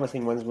of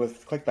promising ones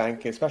with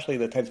ClickBank, especially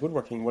the Ted's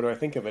Woodworking. What do I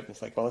think of it?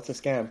 It's like, well, it's a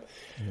scam.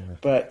 Yeah.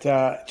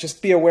 But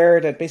just be aware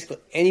that basically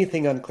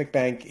anything on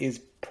ClickBank is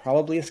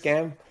probably a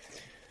scam.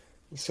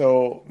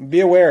 So be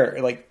aware,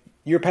 like,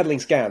 you're peddling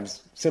scams.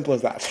 Simple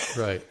as that.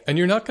 Right. And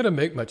you're not going to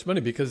make much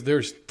money because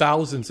there's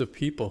thousands of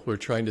people who are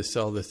trying to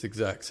sell this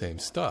exact same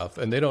stuff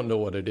and they don't know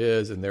what it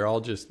is. And they're all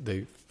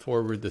they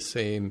forward the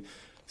same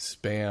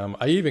spam.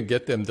 I even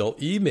get them, they'll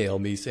email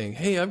me saying,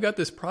 hey, I've got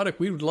this product.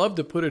 We would love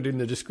to put it in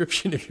the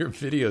description of your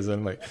videos. And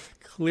I'm like,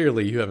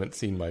 clearly you haven't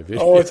seen my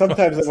video. Oh,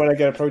 sometimes when I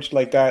get approached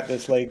like that,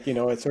 it's like,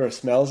 it sort of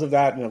smells of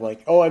that. And I'm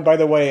like, oh, and by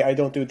the way, I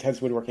don't do Ted's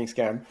Woodworking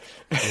scam.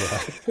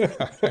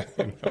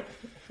 Yeah.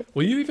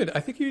 Well, I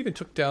think you even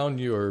took down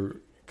your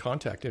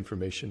contact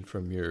information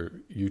from your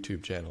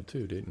YouTube channel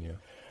too, didn't you?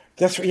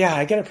 That's right. Yeah,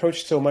 I get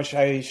approached so much.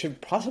 I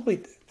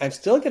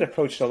still get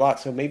approached a lot.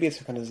 So maybe it's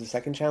kind of the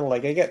second channel.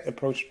 Like I get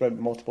approached by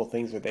multiple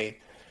things a day.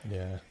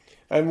 Yeah.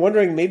 I'm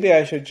wondering maybe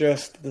I should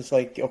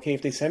okay,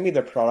 if they send me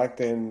their product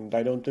and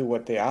I don't do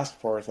what they asked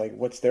for, it's like,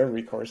 what's their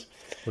recourse?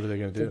 What are they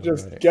going to do?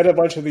 Just get a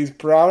bunch of these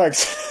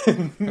products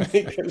and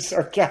make a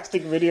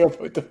sarcastic video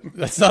about them.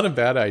 That's not a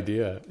bad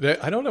idea.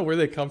 I don't know where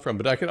they come from,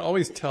 but I can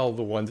always tell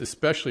the ones,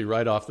 especially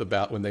right off the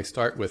bat, when they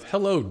start with,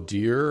 hello,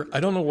 dear. I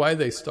don't know why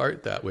they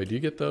start that way. Do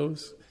you get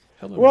those?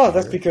 Hello, well,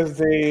 dear. That's because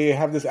they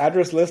have this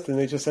address list and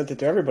they just sent it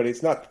to everybody.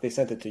 It's not that they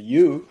sent it to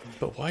you.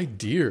 But why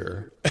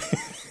dear?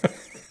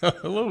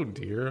 Hello,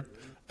 dear.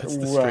 That's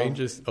the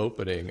strangest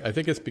opening. I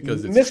think it's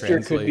because it's Mr.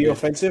 translated. Could be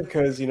offensive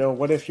because,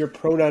 what if your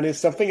pronoun is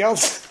something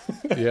else?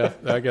 Yeah,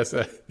 I guess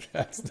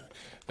that's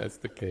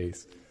the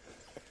case.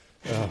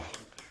 Oh.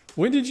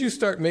 When did you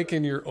start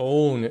making your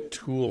own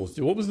tools?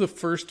 What was the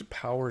first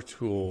power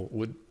tool,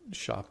 wood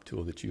shop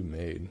tool that you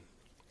made?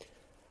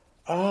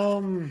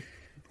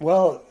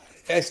 Well,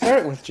 I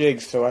started with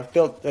jigs. So I've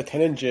built a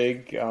tenon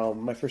jig,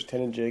 my first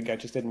tenon jig. I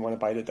just didn't want to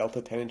buy the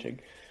Delta tenon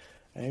jig.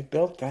 I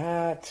built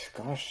that,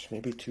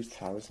 maybe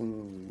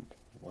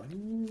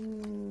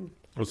 2001.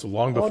 Well, so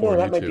long before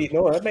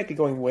YouTube. That might be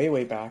going way,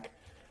 way back.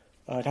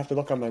 I'd have to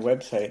look on my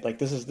website. Like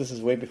this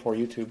is way before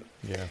YouTube.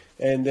 Yeah.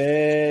 And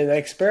then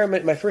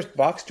my first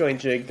box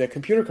joint jig, the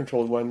computer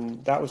controlled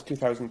one, that was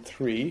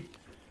 2003,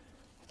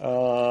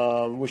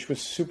 which was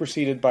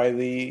superseded by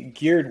the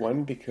geared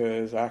one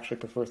because I actually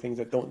prefer things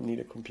that don't need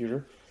a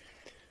computer.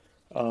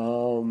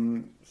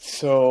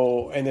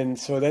 So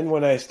then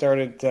when I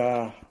started,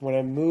 when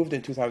I moved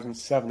in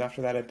 2007,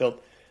 after that I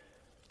built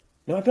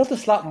a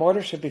slot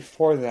mortar ship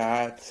before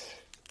that.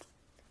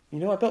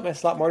 I built my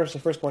slot mortars, the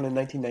first one in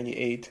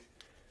 1998.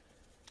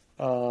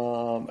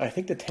 I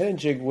think the tenon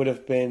jig would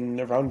have been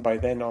around by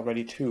then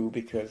already too,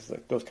 because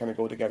those kind of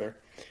go together.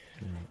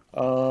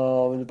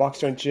 The box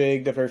joint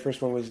jig, the very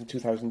first one was in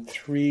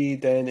 2003.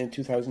 Then in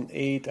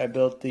 2008, I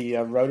built the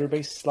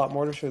router-based slot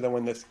mortar, so the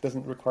one that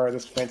doesn't require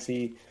this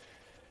fancy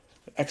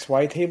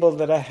XY table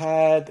that I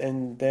had.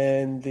 And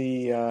then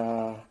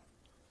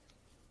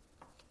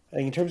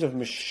in terms of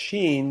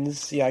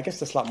machines, I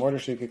guess the slot mortar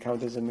so you could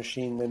count as a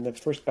machine. Then the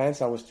first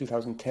bandsaw was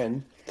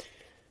 2010.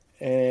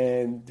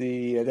 And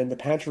then the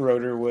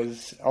pantorouters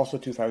was also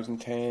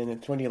 2010,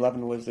 and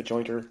 2011 was the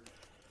jointer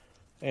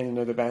and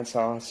another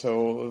bandsaw.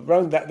 So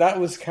around that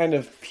was kind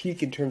of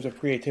peak in terms of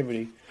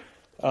creativity,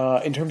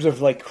 in terms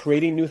of like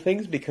creating new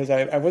things, because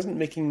I wasn't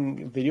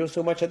making videos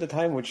so much at the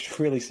time, which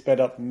really sped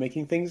up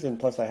making things. And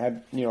plus I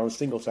had, I was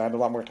single, so I had a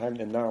lot more time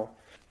than now.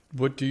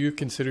 What do you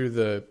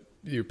consider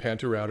your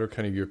pantorouter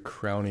kind of your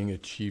crowning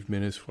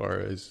achievement as far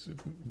as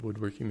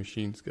woodworking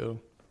machines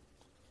go?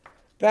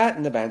 That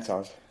and the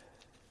bandsaws.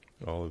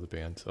 All of the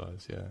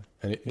bandsaws, yeah.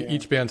 And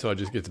each bandsaw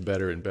just gets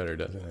better and better,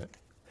 doesn't it?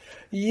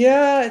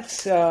 Yeah,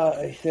 it's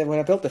when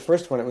I built the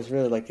first one, it was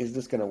really like, is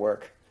this going to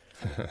work?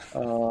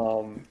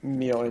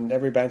 And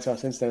every bandsaw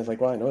since then is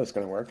like, well, I know it's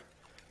going to work.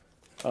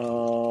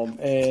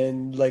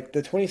 And like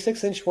the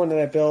 26-inch one that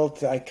I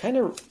built, I kind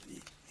of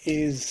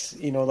is,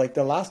 like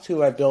the last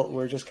two I built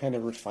were just kind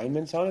of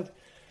refinements on it.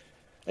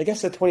 I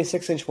guess the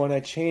 26-inch one, I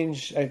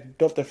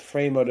built the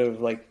frame out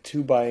of like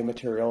 2x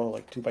material,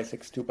 like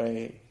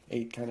 2x6,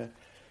 2x8 kind of.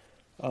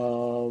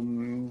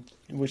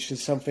 Which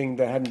is something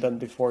that I hadn't done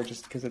before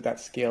just because at that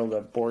scale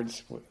the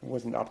boards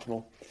wasn't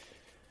optimal.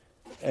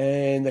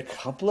 And a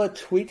couple of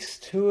tweaks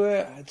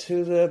to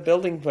the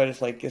building, but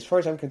it's like, as far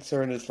as I'm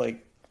concerned, it's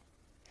like,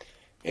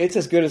 it's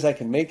as good as I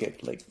can make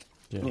it. Like,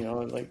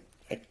 like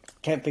I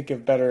can't think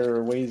of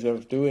better ways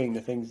of doing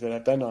the things that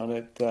I've done on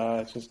it.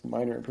 It's just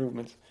minor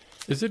improvements.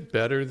 Is it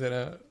better than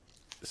a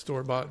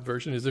store-bought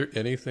version? Is there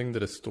anything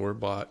that a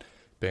store-bought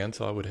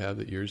bandsaw would have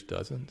that yours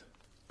doesn't?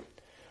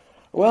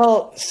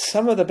 Well,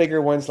 some of the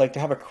bigger ones, like to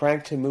have a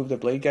crank to move the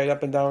blade guide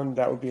up and down,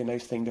 that would be a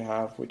nice thing to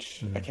have,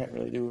 which I can't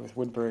really do with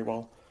wood very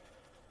well.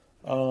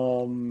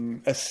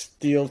 A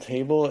steel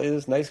table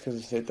is nice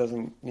because it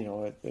doesn't,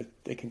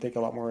 it can take a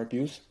lot more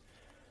abuse.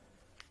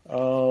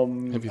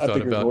 Have you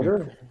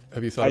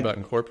thought about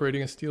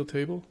incorporating a steel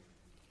table?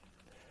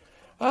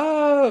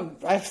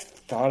 I've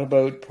thought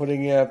about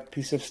putting a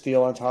piece of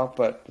steel on top,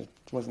 but it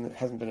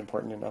hasn't been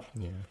important enough.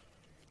 Yeah.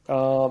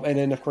 And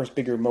then of course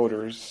bigger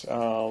motors,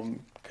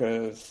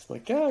 because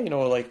like yeah,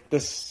 like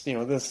this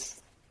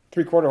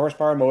 3/4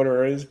 horsepower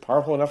motor is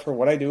powerful enough for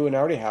what I do, and I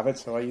already have it,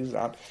 so I use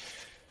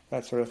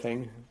that sort of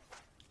thing.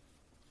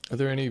 Are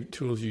there any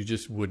tools you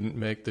just wouldn't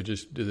make that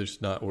they're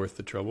just not worth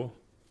the trouble?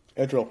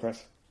 A drill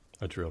press.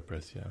 A drill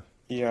press, yeah.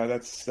 Yeah,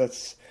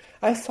 that's.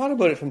 I thought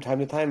about it from time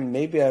to time.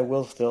 Maybe I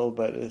will still,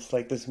 but it's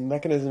like this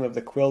mechanism of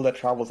the quill that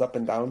travels up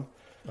and down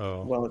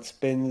Oh, while it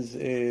spins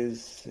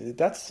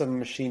that's some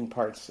machine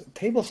parts.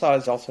 Table saw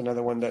is also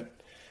another one that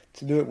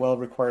to do it well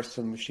requires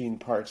some machine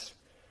parts.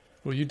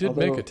 well, you did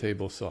make a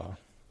table saw.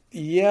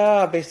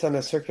 Yeah, based on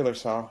a circular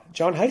saw.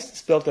 John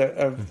Heistis built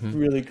a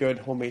really good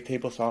homemade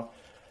table saw,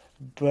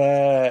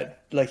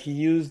 but like he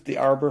used the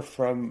arbor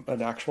from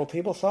an actual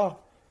table saw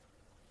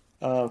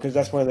because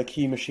that's one of the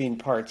key machine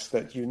parts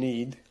that you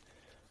need.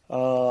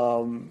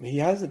 He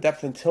has a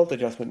depth and tilt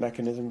adjustment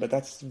mechanism, but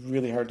that's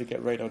really hard to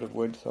get right out of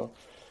wood. So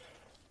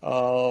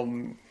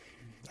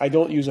I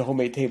don't use a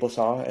homemade table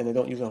saw, and I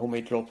don't use a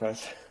homemade drill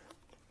press.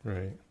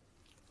 Right.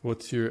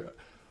 What's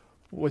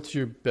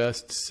your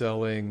best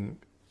selling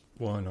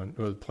one on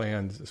or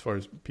plans as far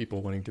as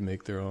people wanting to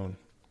make their own?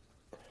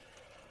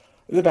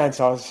 The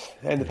bandsaws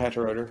and the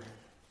pantorouters.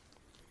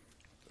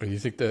 Or you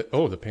think that?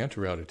 Oh, the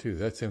pantorouters too.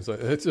 That seems like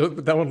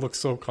that one looks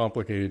so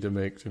complicated to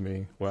make to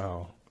me.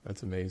 Wow,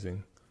 that's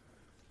amazing.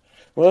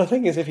 Well, the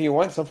thing is, if you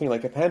want something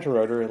like a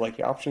pantorouters, like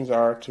the options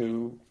are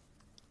to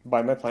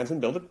buy my plans and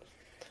build it,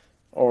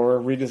 or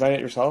redesign it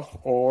yourself,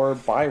 or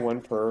buy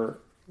one for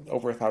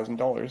over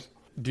 $1,000.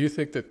 Do you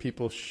think that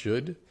people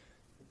should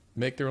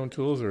make their own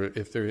tools, or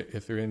if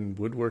they're in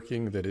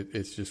woodworking, that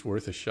it's just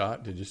worth a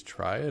shot to just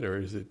try it, or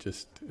is it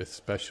just a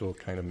special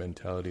kind of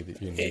mentality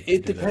that you need?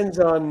 It depends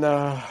on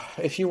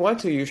if you want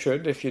to, you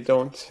should. If you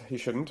don't, you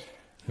shouldn't.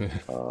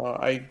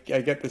 I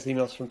get these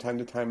emails from time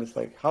to time. It's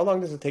like, how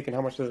long does it take and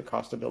how much does it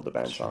cost to build a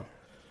bandsaw? Sure.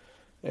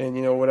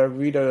 And what I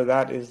read out of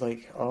that is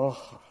like,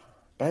 oh,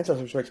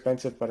 bandsaws are so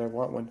expensive, but I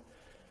want one.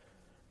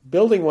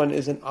 Building one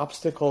is an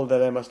obstacle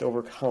that I must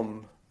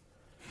overcome.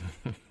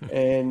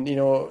 And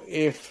how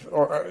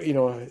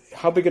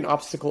big an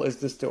obstacle is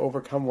this to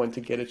overcome one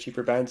to get a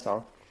cheaper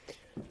bandsaw?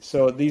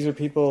 So these are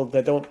people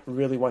that don't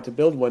really want to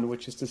build one,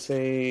 which is to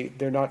say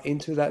they're not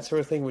into that sort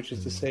of thing, which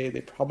is to say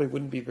they probably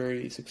wouldn't be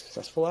very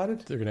successful at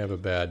it. They're gonna have a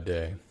bad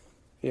day.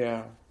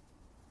 Yeah,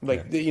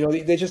 like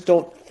they just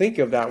don't think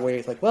of that way.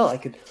 It's like, well, I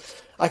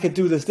could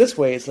do this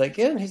way. It's like,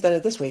 yeah, he's done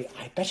it this way.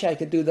 I bet you I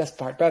could do this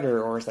part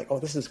better. Or it's like, oh,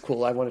 this is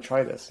cool. I want to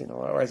try this.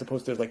 Or as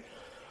opposed to like,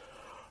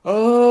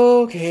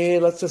 okay,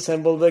 let's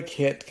assemble the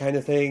kit kind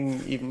of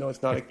thing. Even though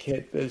it's not a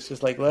kit, it's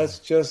just like, let's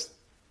just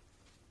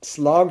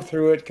slog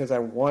through it because I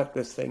want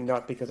this thing,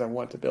 not because I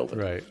want to build it.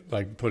 Right,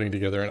 like putting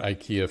together an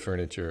IKEA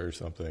furniture or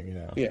something.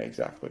 Yeah,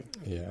 exactly.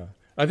 Yeah,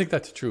 I think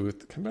that's true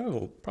with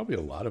probably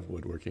a lot of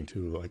woodworking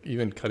too. Like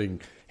even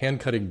hand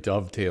cutting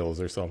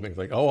dovetails or something. It's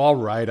like, oh, all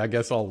right, I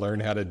guess I'll learn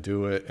how to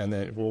do it. And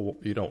then, well,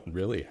 you don't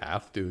really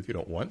have to if you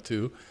don't want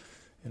to.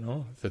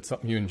 If it's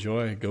something you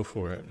enjoy, go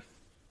for it.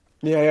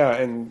 Yeah,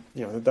 and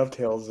the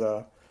dovetails.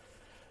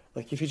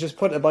 Like if you just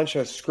put a bunch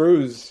of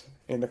screws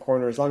in the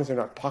corner, as long as they're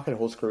not pocket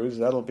hole screws,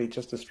 that'll be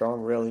just as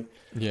strong, really.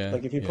 Yeah.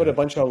 Like if you put a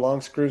bunch of long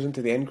screws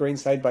into the end grain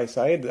side by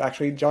side,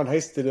 actually John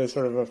Heist did a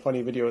sort of a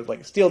funny video with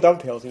like steel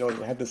dovetails, it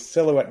had this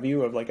silhouette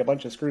view of like a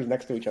bunch of screws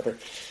next to each other.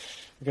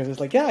 Because it's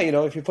like,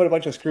 if you put a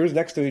bunch of screws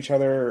next to each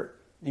other,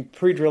 you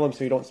pre-drill them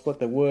so you don't split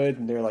the wood,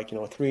 and they're like,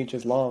 3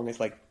 inches long. It's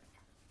like,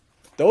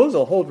 those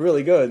will hold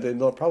really good,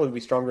 and they'll probably be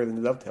stronger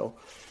than the dovetail.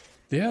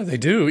 Yeah, they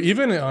do.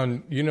 Even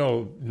on,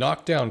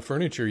 knockdown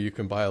furniture, you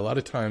can buy a lot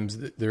of times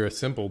they're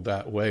assembled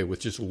that way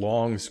with just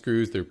long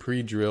screws. They're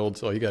pre-drilled.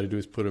 So all you got to do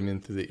is put them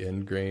into the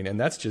end grain. And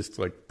that's just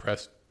like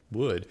pressed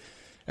wood.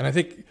 And I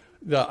think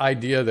the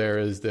idea there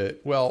is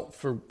that, well,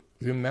 for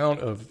the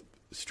amount of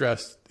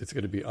stress it's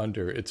going to be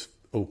under, it's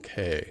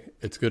okay.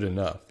 It's good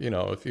enough.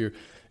 If you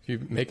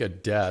make a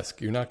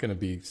desk, you're not going to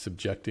be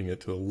subjecting it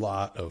to a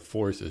lot of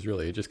forces,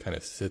 really. It just kind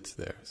of sits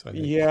there. So I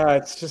think,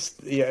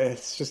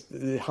 it's just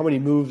how many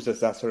moves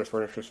does that sort of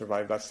furniture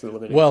survive? That's the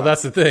limiting well, factor.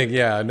 that's the thing,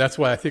 yeah. And that's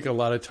why I think a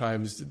lot of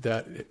times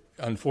that,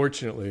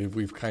 unfortunately,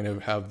 we've kind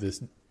of have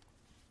this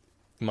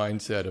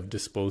mindset of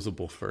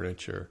disposable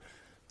furniture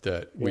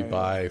that we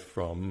buy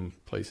from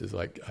places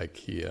like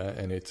IKEA,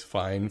 and it's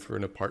fine for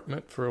an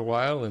apartment for a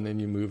while, and then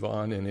you move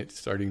on and it's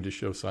starting to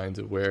show signs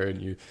of wear, and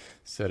you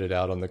set it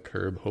out on the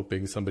curb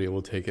hoping somebody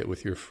will take it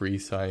with your free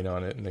sign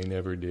on it, and they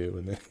never do,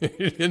 and then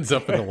it ends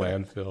up in a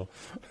landfill.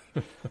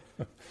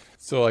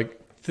 So I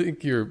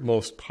think your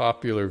most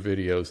popular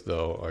videos,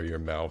 though, are your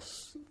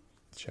mouse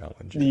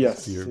challenges.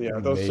 Yes,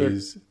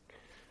 those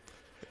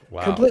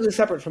are completely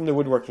separate from the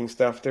woodworking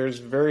stuff. There's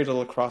very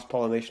little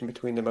cross-pollination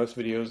between the mouse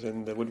videos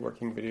and the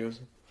woodworking videos.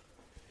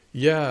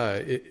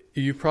 Yeah,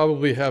 you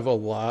probably have a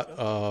lot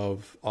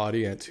of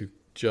audience who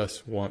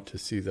just want to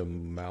see the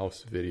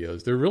mouse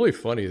videos. They're really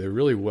funny. They're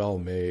really well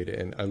made,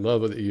 and I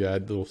love that you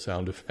add little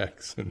sound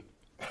effects and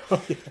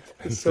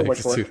it's so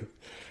much work.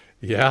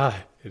 Yeah,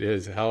 It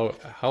is.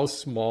 How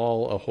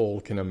small a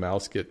hole can a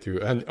mouse get through?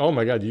 And oh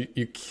my God,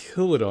 you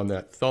kill it on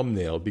that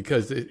thumbnail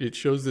because it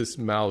shows this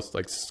mouse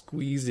like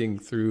squeezing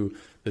through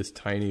this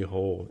tiny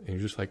hole. And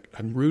you're just like,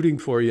 I'm rooting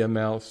for you,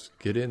 mouse.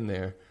 Get in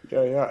there.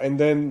 Yeah, yeah. And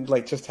then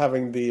like just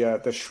having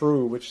the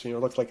shrew, which, you know,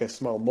 looks like a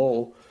small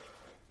mole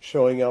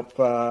showing up,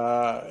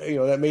 you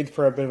know, that made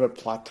for a bit of a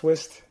plot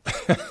twist.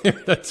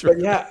 That's right.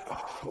 But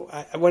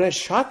yeah, when I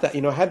shot that,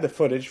 you know, I had the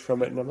footage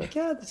from it and I'm like,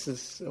 yeah, this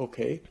is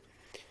okay.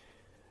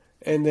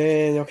 And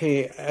then,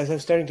 okay, as I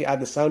was starting to add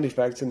the sound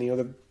effects, and, you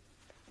know, the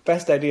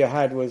best idea I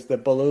had was the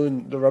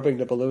balloon, the rubbing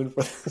the balloon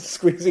for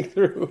squeezing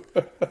through.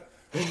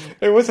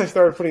 And once I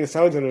started putting the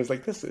sounds in, I was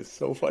like, this is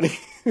so funny.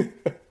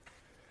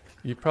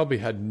 You probably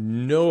had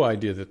no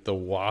idea that the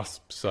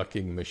wasp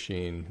sucking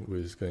machine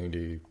was going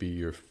to be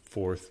your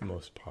fourth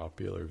most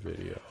popular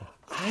video.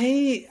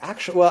 I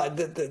actually, well,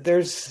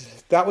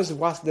 that was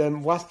the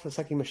wasp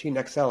sucking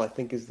machine XL, I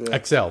think is the...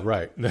 XL,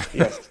 right.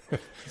 Yes.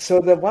 So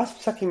the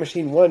wasp sucking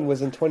machine 1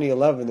 was in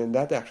 2011, and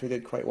that actually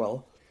did quite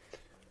well.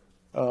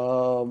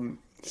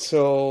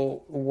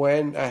 So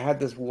when I had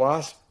this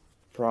wasp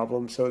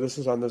problem, so this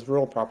is on this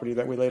rural property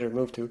that we later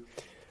moved to,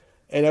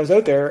 and I was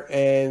out there,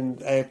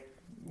 and I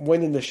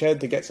went in the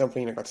shed to get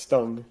something, and I got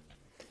stung.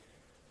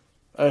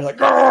 I was like,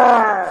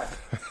 "Argh!"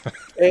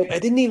 And I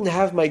didn't even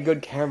have my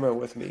good camera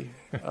with me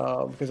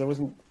because I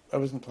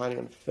wasn't planning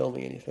on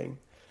filming anything.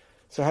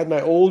 So I had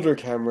my older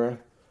camera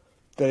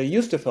that I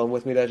used to film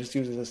with me that I just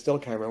use as a still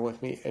camera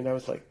with me, and I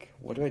was like,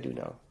 what do I do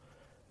now?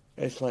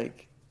 It's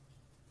like,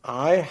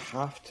 I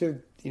have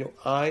to, you know,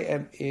 I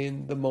am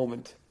in the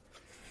moment.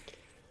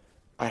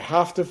 I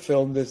have to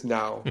film this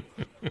now.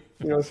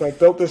 You know, so I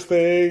built this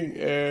thing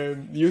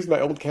and used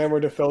my old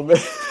camera to film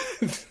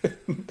it.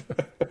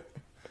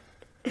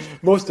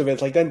 Most of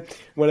it. Like then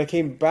when I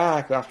came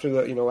back after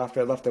I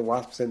left the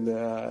wasps in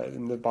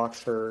the box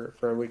for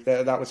a week,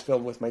 that was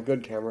filmed with my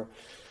good camera.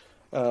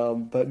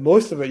 But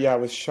most of it, yeah,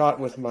 was shot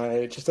with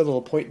just a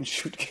little point and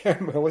shoot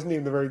camera. It wasn't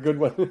even a very good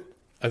one.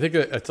 I think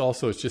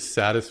it's just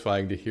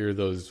satisfying to hear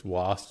those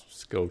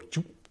wasps go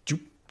choop,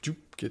 choop, choop,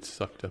 get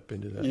sucked up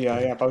into that. Yeah,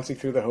 thing. yeah, bouncing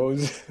through the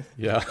hose.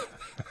 Yeah.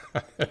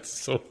 That's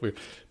so weird.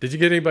 Did you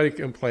get anybody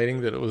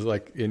complaining that it was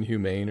like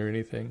inhumane or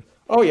anything?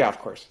 Oh yeah, of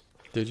course.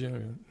 Did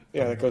you?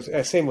 Yeah, that goes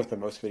same with the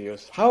most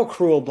videos. How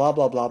cruel, blah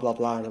blah blah blah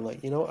blah. And I'm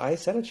like, you know, I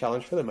set a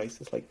challenge for the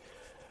mice. It's like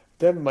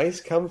the mice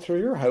come through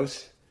your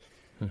house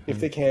if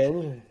they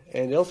can,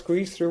 and they'll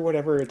squeeze through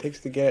whatever it takes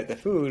to get at the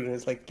food. And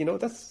it's like, you know,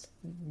 that's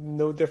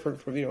no different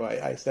from, you know,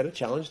 I set a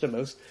challenge to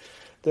mouse.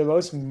 The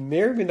mouse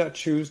may or may not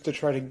choose to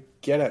try to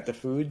get at the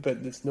food, but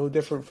it's no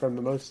different from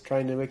the mouse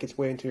trying to make its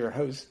way into your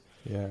house.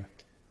 Yeah.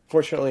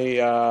 Fortunately,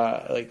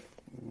 like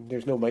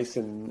there's no mice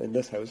in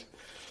this house.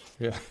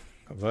 Yeah,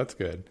 well, that's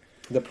good.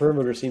 The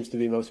perimeter seems to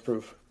be mouse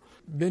proof.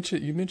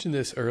 You mentioned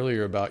this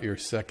earlier about your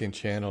second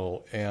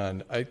channel,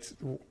 and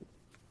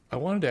I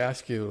wanted to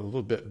ask you a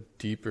little bit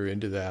deeper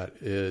into that.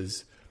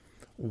 Is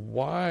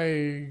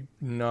why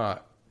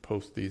not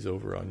post these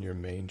over on your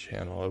main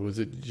channel? Or was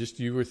it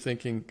just you were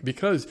thinking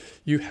because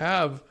you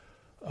have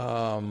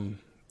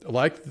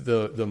like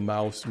the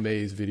mouse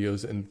maze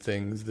videos and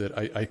things that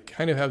I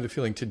kind of have the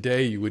feeling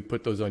today you would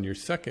put those on your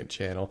second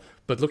channel,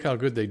 but look how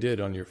good they did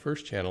on your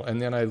first channel.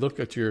 And then I look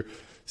at your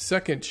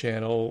second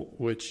channel,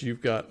 which you've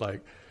got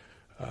like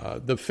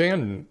the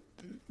fan,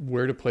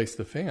 where to place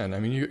the fan. I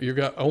mean, you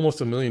got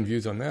almost 1 million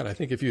views on that. I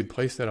think if you had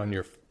placed that on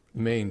your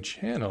main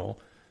channel,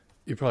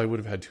 you probably would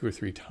have had 2 or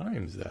 3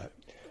 times that.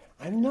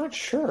 I'm not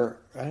sure.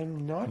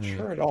 I'm not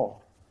sure at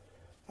all.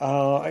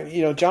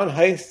 You know, John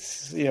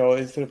Heist, you know,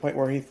 is to the point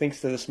where he thinks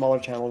that a smaller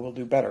channel will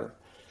do better.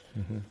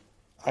 Mm-hmm.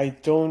 I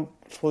don't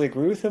fully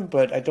agree with him,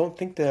 but I don't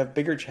think the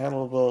bigger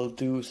channel will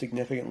do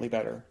significantly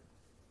better.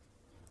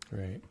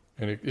 Right.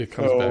 And it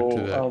comes back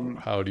to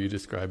that. How do you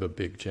describe a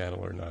big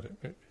channel or not?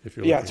 If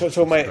you're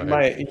so my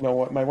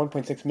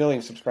 1.6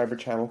 million subscriber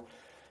channel,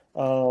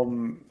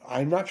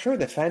 I'm not sure.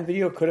 The fan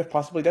video could have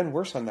possibly done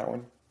worse on that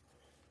one.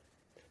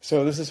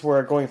 So this is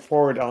where going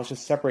forward, I'll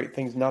just separate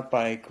things not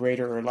by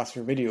greater or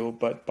lesser video,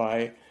 but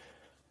by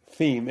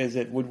theme. Is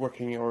it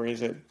woodworking or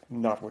is it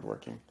not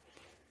woodworking?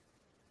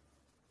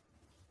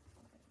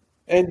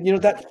 And you know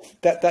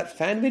that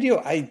fan video,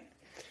 I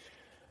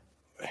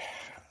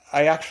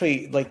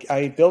actually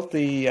I built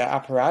the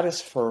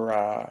apparatus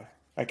for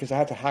because I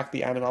had to hack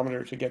the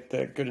anemometer to get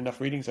the good enough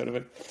readings out of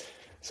it.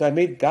 So I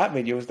made that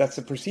video. That's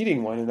the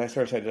preceding one, and I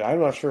sort of said, I'm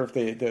not sure if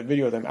the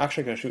video that I'm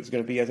actually going to shoot is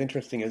going to be as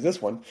interesting as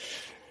this one.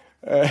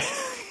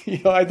 You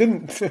know,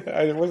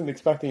 I wasn't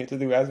expecting it to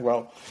do as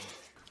well.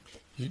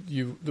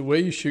 The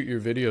way you shoot your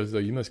videos, though,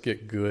 you must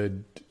get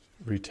good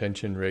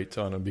retention rates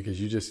on them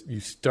because you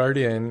start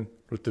in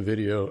with the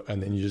video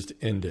and then you just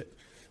end it.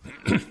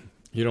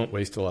 You don't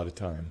waste a lot of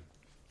time.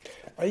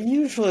 I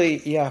usually,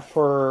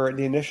 for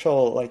the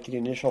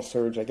initial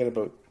surge, I get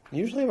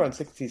usually around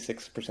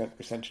 66%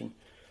 retention.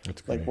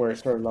 That's great. Like where it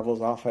sort of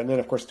levels off. And then,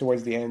 of course,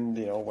 towards the end,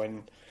 you know,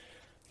 when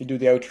you do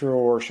the outro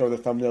or show the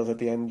thumbnails at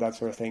the end, that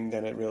sort of thing,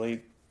 then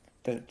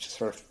it just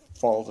sort of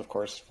falls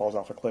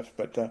off a cliff.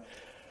 But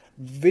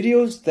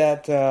Videos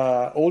that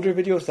older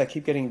videos that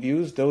keep getting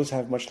views, those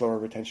have much lower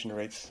retention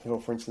rates. So,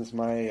 for instance,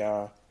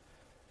 my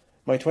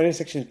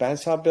 26-inch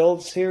bandsaw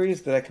build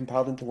series that I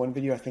compiled into one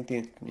video, I think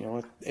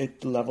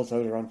it levels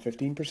out around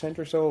 15%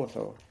 or so.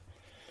 So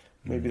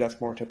maybe that's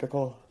more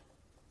typical.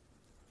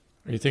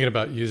 Are you thinking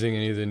about using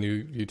any of the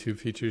new YouTube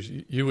features?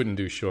 You wouldn't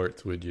do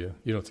shorts, would you?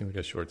 You don't seem like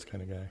a shorts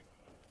kind of guy.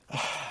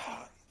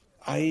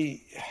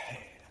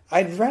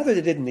 I'd rather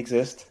it didn't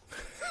exist.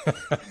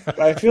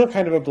 I feel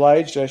kind of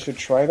obliged. I should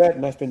try that,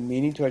 and I've been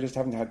meaning to. I just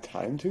haven't had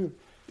time to.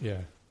 Yeah.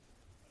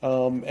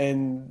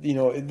 And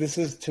this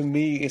is, to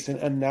me, it's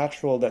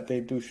unnatural that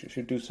they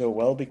should do so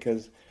well,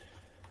 because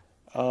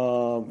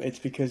it's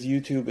because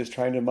YouTube is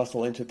trying to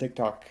muscle into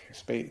TikTok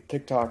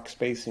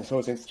space, and so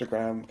is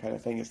Instagram kind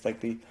of thing. It's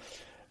like the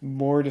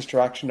more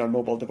distraction on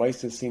mobile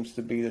devices seems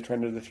to be the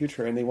trend of the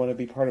future, and they want to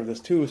be part of this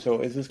too.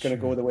 So is this going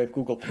to go the way of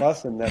Google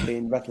Plus, and that they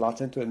invest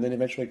lots into it and then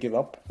eventually give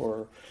up,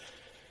 or?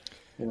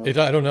 I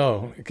don't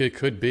know. It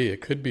could be. It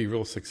could be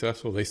real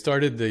successful. They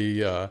started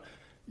the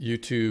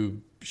YouTube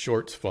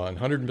Shorts Fund,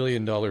 $100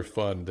 million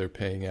fund they're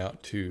paying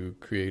out to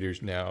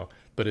creators now,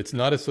 but it's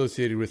not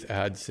associated with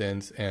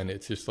AdSense, and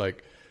it's just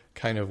like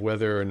kind of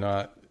whether or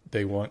not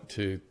they want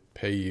to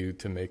pay you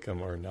to make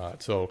them or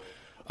not. So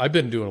I've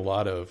been doing a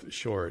lot of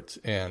shorts,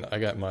 and I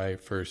got my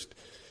first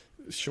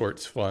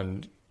Shorts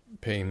Fund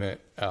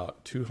payment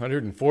out,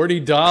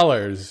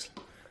 $240.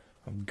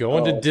 I'm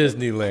going to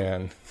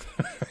Disneyland.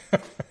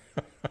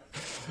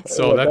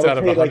 So that's out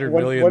of $100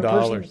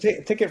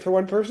 million. Ticket for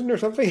one person or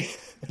something?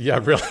 Yeah,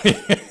 really.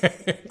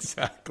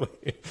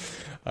 Exactly.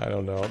 I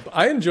don't know.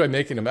 I enjoy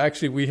making them.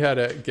 Actually, we had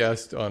a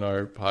guest on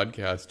our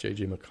podcast,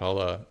 JJ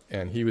McCullough,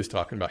 and he was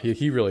talking about,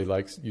 he really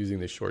likes using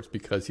the shorts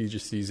because he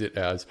just sees it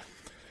as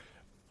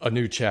a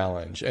new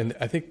challenge. And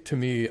I think, to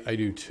me, I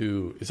do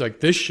too. It's like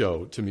this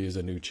show to me is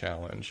a new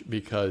challenge,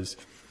 because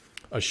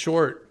a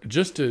short,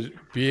 just to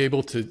be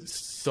able to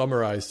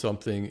summarize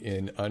something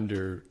in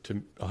under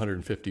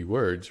 150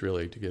 words,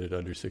 really, to get it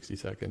under 60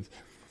 seconds,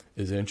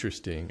 is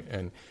interesting.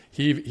 And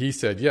he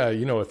said, yeah,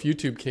 if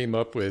YouTube came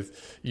up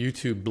with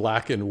YouTube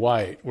black and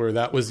white, where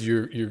that was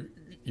you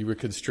were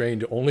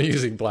constrained to only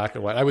using black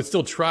and white, I would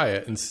still try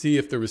it and see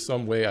if there was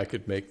some way I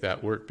could make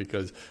that work,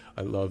 because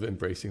I love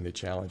embracing the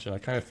challenge. And I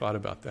kind of thought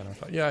about that. And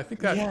I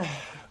thought,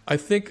 I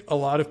think a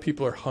lot of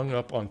people are hung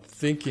up on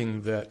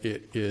thinking that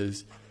it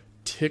is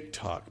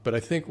TikTok. But I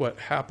think what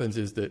happens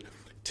is that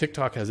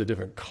TikTok has a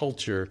different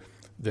culture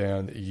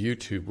than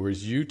YouTube,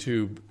 whereas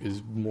YouTube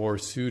is more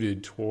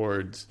suited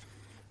towards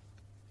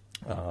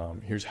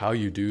here's how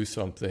you do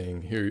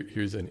something.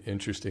 Here's an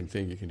interesting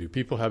thing you can do.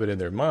 People have it in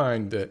their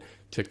mind that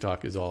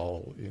TikTok is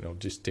all,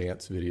 just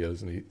dance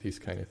videos and these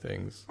kind of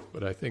things.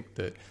 But I think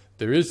that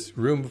there is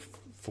room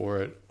for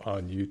it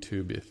on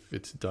YouTube if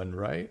it's done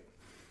right.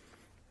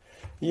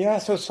 Yeah,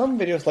 so some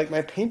videos, like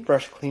my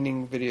paintbrush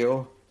cleaning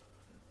video,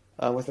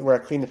 where I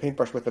clean the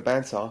paintbrush with the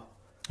bandsaw.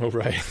 Oh,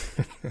 right.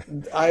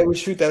 I would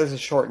shoot that as a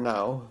short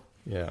now.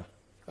 Yeah.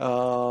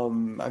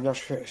 I'm not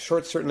sure.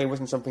 Short certainly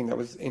wasn't something that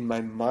was in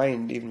my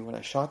mind even when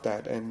I shot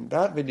that. And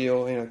that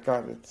video,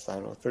 got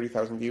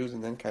 30,000 views,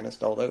 and then kind of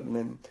stalled out. And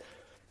then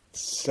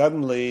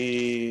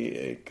suddenly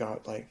it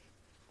got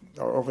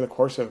or over the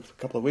course of a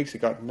couple of weeks, it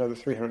got another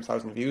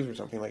 300,000 views or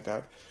something like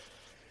that.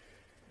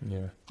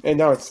 Yeah. And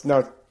now it's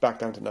back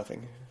down to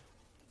nothing.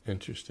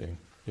 Interesting.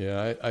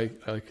 Yeah,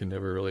 I can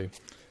never really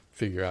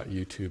figure out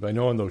YouTube. I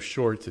know on those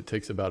shorts, it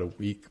takes about a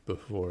week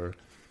before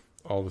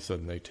all of a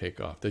sudden they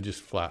take off. They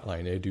just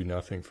flatline. They do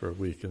nothing for a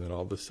week, and then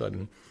all of a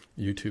sudden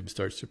YouTube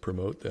starts to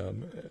promote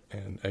them.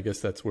 And I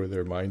guess that's where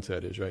their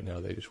mindset is right now.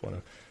 They just want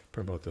to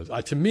promote those.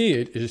 To me,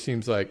 it just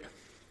seems like,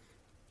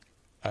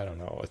 I don't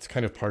know, it's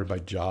kind of part of my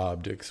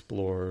job to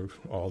explore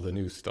all the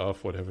new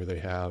stuff, whatever they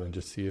have, and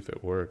just see if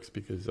it works,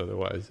 because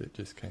otherwise it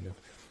just kind of,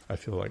 I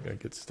feel like I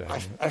get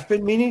stagnant. I've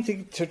been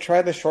meaning to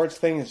try the shorts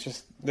thing. It's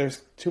just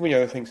there's too many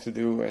other things to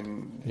do,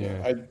 and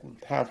I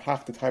have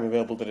half the time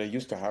available that I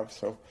used to have.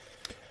 So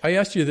I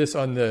asked you this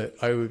on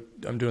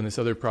I'm doing this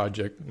other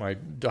project, my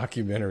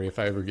documentary. If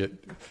I ever get,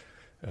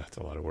 that's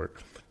a lot of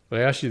work. But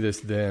I asked you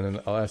this then,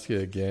 and I'll ask you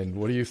again.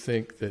 What do you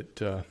think that?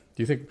 Do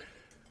you think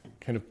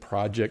kind of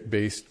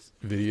project-based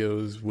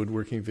videos,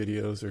 woodworking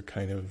videos, are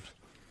kind of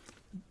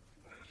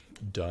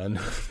done?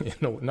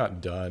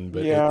 Not done,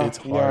 but it's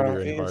harder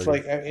and harder. It's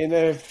like, and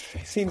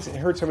I've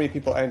heard so many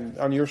people, and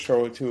on your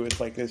show too,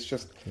 it's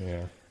just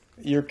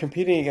you're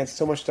competing against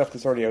so much stuff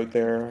that's already out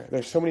there.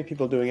 There's so many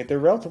people doing it. They're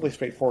relatively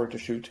straightforward to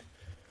shoot.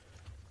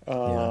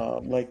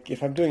 Like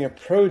if I'm doing a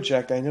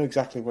project, I know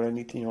exactly what I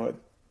need to,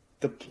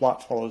 the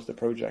plot follows the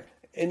project.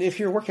 And if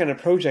you're working on a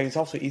project, it's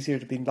also easier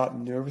to be not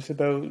nervous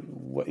about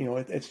what,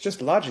 it's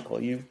just logical.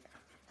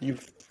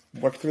 You've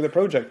worked through the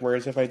project.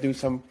 Whereas if I do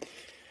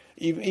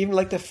even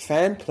like the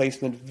fan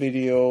placement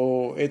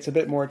video, it's a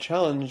bit more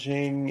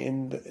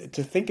challenging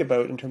to think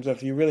about in terms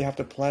of you really have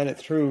to plan it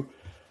through.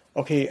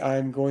 Okay,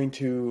 I'm going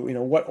to,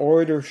 what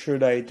order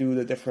should I do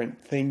the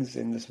different things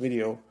in this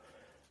video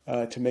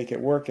to make it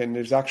work? And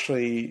there's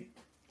actually,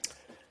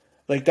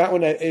 like that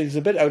one is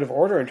a bit out of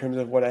order in terms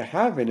of what I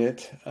have in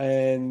it,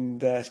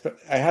 and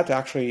I had to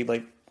actually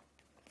like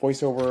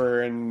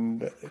voiceover,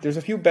 and there's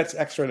a few bits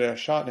extra that I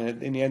shot in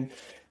it in the end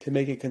to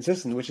make it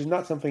consistent, which is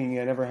not something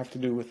I never have to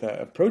do with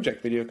a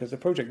project video, because the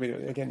project video,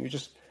 again, you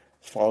just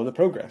follow the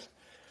progress.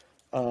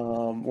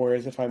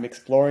 Whereas if I'm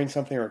exploring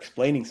something or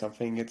explaining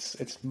something,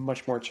 it's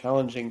much more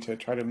challenging to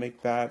try to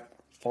make that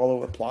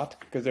follow a plot,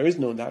 because there is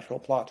no natural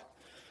plot.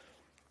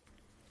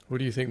 What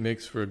do you think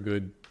makes for a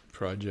good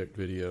project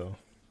video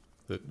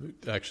that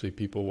actually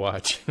people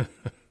watch?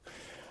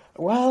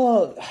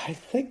 Well, I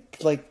think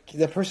like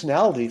the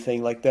personality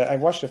thing, like I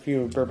watched a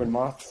few Bourbon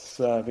Moth's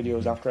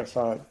videos after I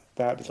saw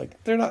that. It's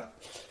like they're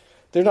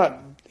not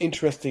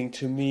interesting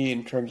to me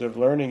in terms of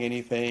learning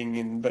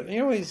anything, but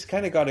he's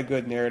kind of got a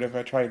good narrative.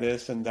 I try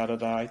this and da da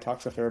da. He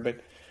talks a fair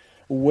bit,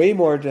 way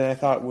more than I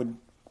thought would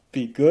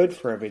be good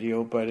for a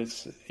video, but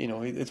it's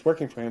it's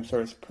working for him.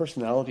 So it's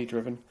personality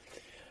driven.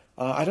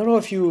 I don't know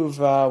if you've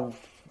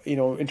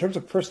in terms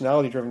of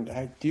personality driven,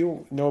 do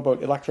you know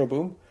about Electro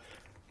Boom,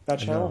 that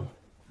channel?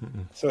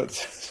 No. So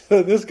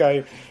this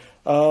guy,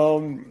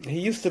 he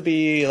used to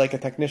be like a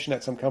technician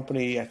at some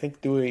company, I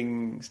think,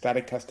 doing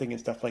static testing and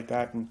stuff like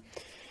that. And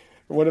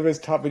one of his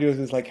top videos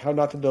is like how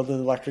not to build an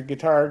electric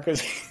guitar,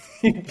 because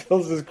he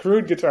builds this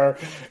crude guitar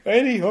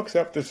and he hooks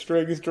up the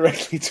strings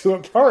directly to a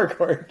power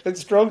cord and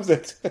strums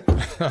it.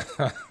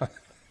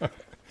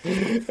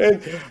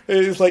 And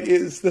it's like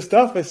the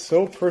stuff is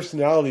so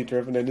personality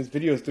driven, and his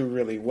videos do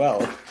really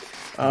well.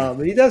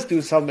 And he does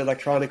do some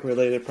electronic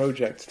related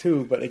projects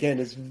too, but again,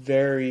 it's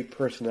very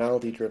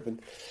personality driven.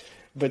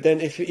 But then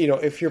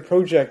if your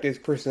project is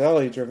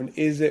personality driven,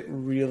 is it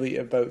really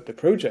about the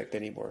project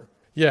anymore?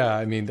 Yeah,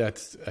 I mean, I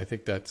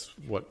think that's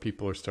what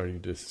people are starting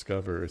to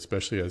discover,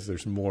 especially as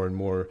there's more and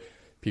more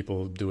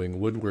people doing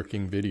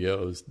woodworking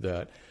videos,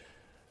 that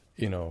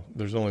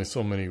there's only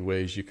so many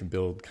ways you can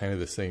build kind of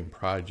the same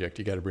project.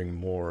 You got to bring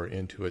more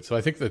into it. So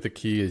I think that the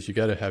key is you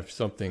got to have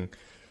something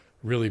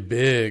really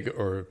big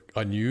or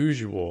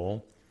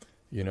unusual,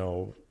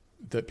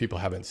 that people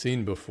haven't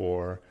seen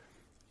before.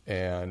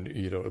 And,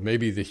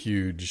 maybe the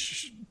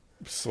huge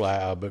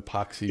slab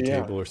epoxy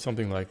table or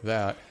something like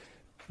that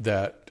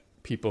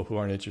people who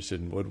aren't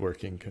interested in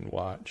woodworking can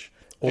watch.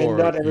 And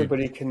not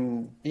everybody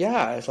can.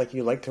 Yeah, it's like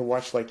you like to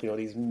watch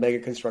these mega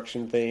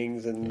construction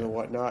things and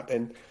whatnot.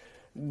 And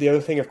the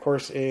other thing, of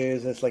course,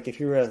 is it's like if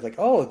you realize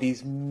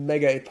these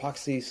mega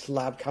epoxy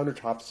slab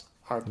countertops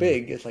are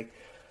big, it's like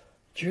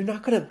you're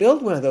not going to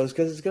build one of those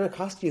because it's going to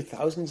cost you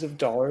thousands of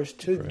dollars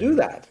to do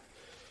that.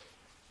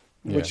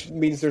 Which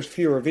means there's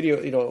fewer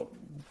video.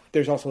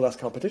 There's also less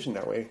competition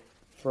that way.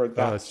 For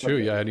that, that's true.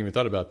 Yeah, I hadn't even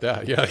thought about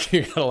that. Yeah,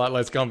 you got a lot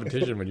less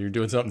competition when you're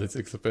doing something that's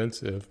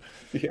expensive.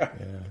 Yeah.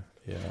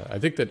 I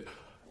think that.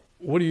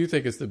 What do you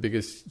think is the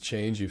biggest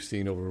change you've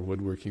seen over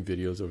woodworking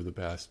videos over the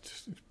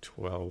past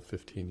 12,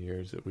 15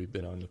 years that we've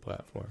been on the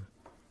platform?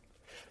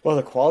 Well,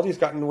 the quality's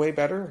gotten way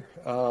better.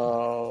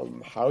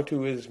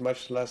 How-to is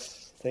much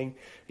less thing.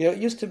 It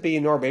used to be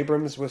Norm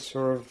Abrams was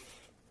sort of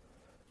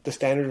the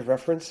standard of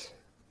reference.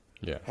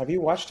 Yeah. Have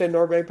you watched a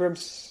Norm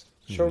Abrams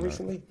show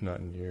recently? Not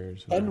in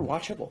years.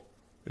 Unwatchable.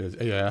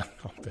 Yeah,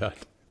 I'll bet.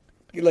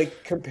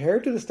 Like,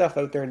 compared to the stuff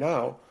out there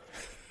now,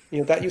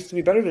 that used to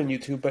be better than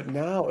YouTube, but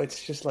now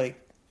it's just like,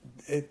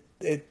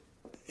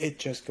 it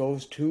just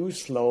goes too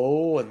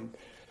slow, and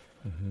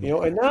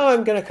and now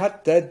I'm gonna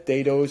cut dead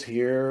dados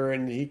here,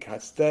 and he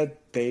cuts dead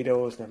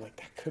dados, and I'm like,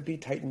 that could be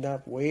tightened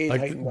up,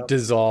 tightened up.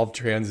 Dissolved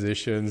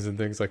transitions and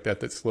things like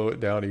that slow it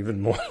down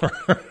even more.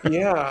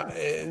 Yeah,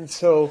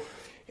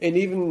 and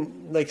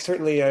even like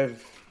certainly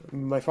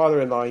my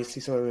father-in-law, you see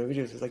some of my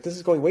videos, is like, this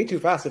is going way too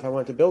fast if I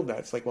wanted to build that.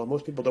 It's like, well,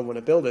 most people don't want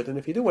to build it, and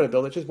if you do want to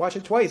build it, just watch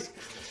it twice.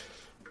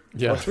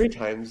 Or 3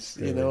 times,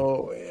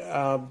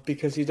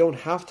 because you don't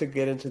have to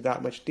get into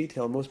that much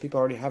detail. Most people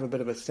already have a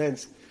bit of a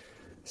sense.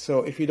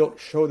 So if you don't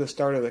show the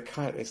start of the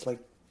cut, it's like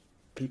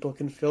people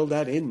can fill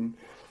that in.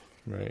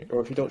 Right. Or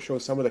if you don't show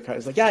some of the cut,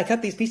 it's like, I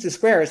cut these pieces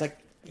square. It's like,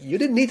 you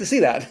didn't need to see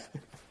that.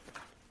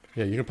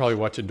 Yeah, you can probably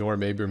watch a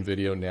Norm Abram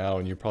video now,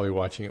 and you're probably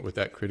watching it with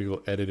that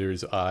critical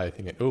editor's eye,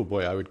 thinking, oh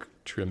boy, I would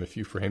trim a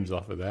few frames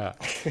off of that.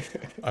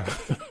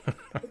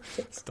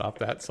 Stop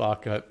that saw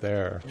cut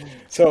there.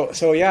 So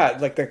yeah,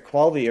 like the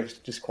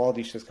quality's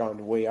just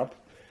gone way up.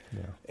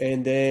 Yeah.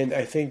 And then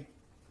I think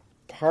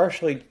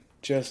partially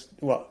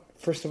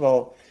first of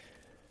all,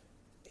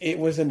 it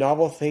was a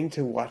novel thing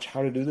to watch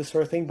how to do this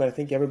sort of thing, but I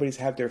think everybody's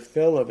had their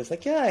fill of it's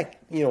like,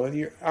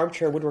 your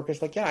armchair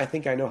woodworker's like, I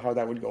think I know how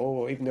that would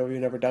go. Even though you've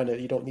never done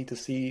it, you don't need to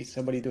see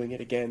somebody doing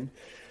it again.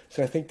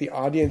 So I think the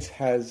audience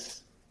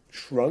has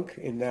shrunk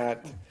in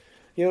that,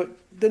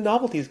 the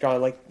novelty's gone.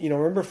 Like,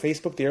 remember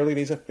Facebook, the early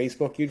days of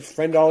Facebook, you'd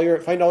find all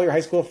your high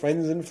school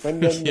friends and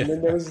friend them, and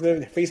then there was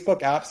the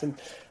Facebook apps, and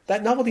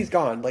that novelty's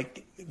gone.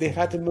 Like, they've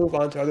had to move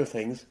on to other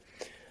things.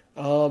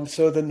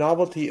 So the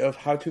novelty of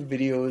how-to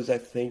videos, I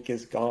think,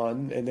 is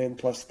gone. And then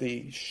plus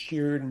the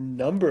sheer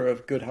number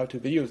of good how-to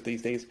videos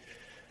these days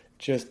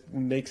just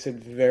makes it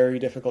very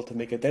difficult to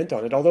make a dent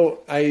on it. Although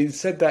I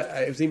said that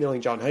I was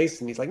emailing John Heiss,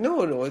 and he's like,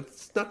 no,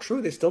 it's not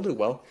true. They still do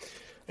well.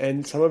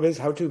 And some of his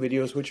how-to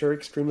videos, which are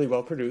extremely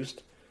well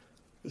produced,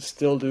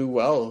 still do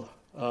well.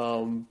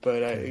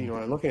 But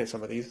I'm looking at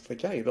some of these, it's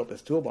like, yeah, you built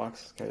this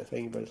toolbox kind of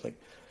thing, but it's like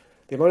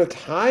the amount of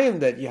time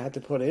that you had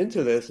to put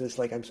into this is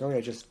like, I'm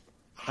sorry,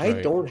 I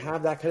don't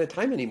have that kind of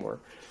time anymore.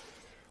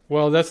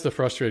 Well, that's the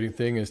frustrating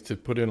thing, is to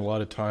put in a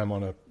lot of time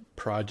on a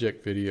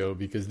project video,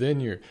 because then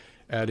you're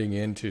adding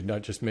into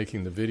not just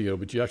making the video,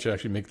 but you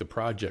actually make the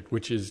project,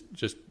 which is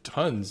just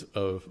tons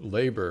of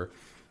labor.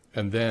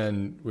 And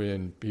then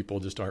when people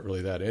just aren't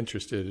really that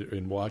interested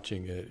in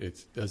watching it,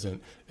 it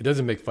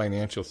doesn't make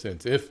financial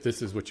sense if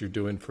this is what you're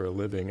doing for a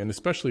living. And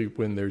especially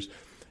when there's,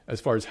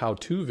 as far as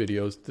how-to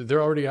videos,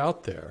 they're already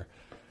out there.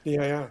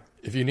 Yeah.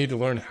 If you need to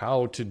learn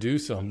how to do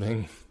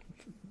something,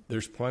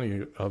 there's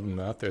plenty of them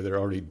out there. They're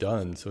already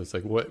done. So it's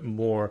like, what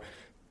more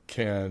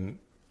can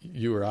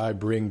you or I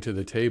bring to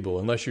the table,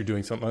 unless you're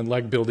doing something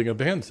like building a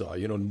bandsaw?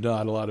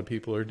 Not a lot of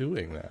people are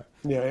doing that.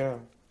 Yeah.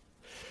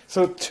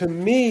 So to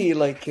me,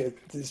 like,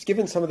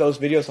 given some of those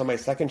videos on my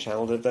second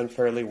channel that have done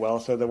fairly well,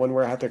 so the one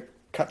where I had to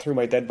cut through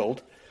my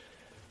deadbolt,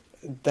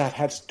 that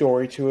had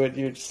story to it.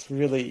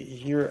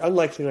 You're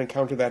unlikely to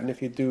encounter that, and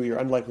if you do, you're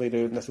unlikely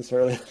to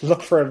necessarily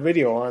look for a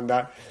video on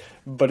that,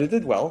 but it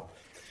did well.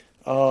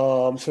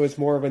 So it's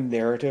more of a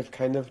narrative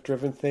kind of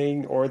driven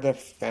thing, or the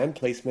fan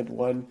placement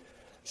one.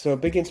 So a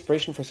big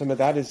inspiration for some of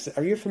that is,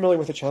 are you familiar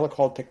with a channel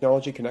called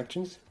Technology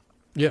Connections?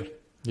 Yeah.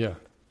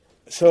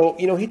 So,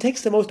 he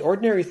takes the most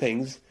ordinary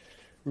things,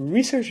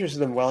 researches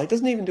them well. He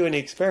doesn't even do any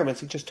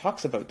experiments. He just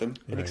talks about them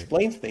and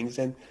explains things.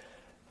 And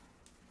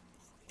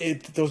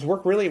those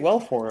work really well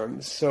for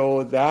him.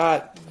 So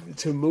that,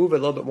 to move a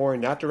little bit more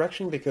in that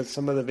direction, because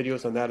some of the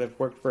videos on that have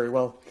worked very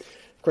well.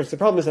 Of course, the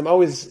problem is I'm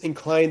always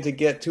inclined to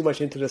get too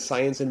much into the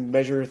science and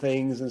measure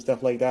things and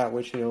stuff like that,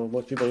 which,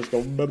 most people just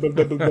go...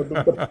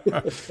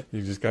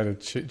 You just kind of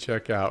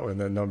check out when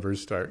the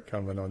numbers start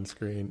coming on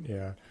screen.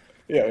 Yeah.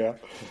 Yeah.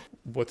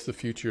 What's the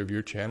future of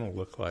your channel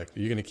look like? Are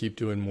you going to keep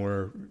doing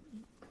more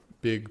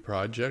big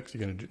projects? Are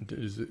you going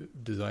to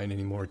design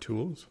any more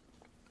tools?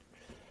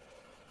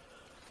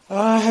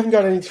 I haven't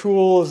got any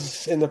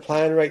tools in the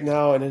plan right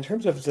now. And in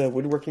terms of the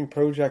woodworking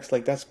projects,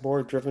 like, that's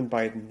more driven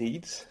by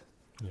needs.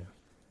 Yeah.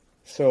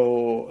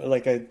 So,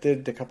 like, I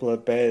did a couple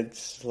of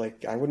beds.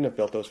 Like, I wouldn't have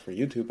built those for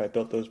YouTube. I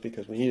built those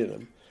because we needed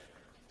them.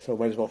 So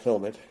might as well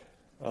film it.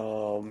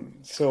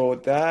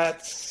 So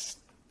that's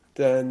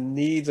the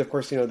needs. Of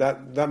course,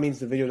 that means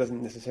the video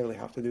doesn't necessarily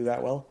have to do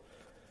that well.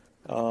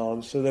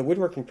 So the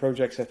woodworking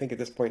projects, I think at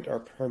this point, are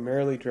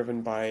primarily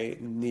driven by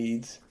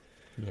needs.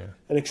 Yeah.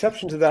 An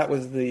exception to that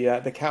was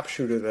the cap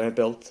shooter that I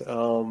built.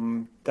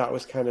 That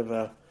was kind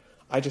of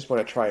I just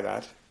want to try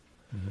that.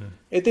 Mm-hmm.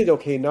 It did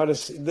okay. Not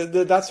as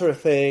that sort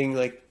of thing.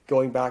 Like,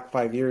 going back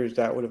 5 years,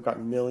 that would have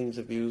gotten millions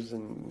of views,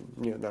 and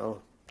now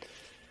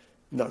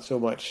not so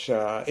much.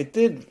 It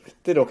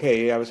did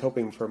okay. I was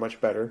hoping for much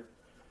better.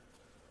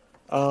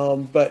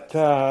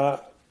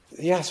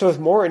 Yeah, so it's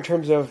more in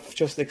terms of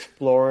just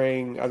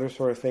exploring other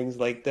sort of things,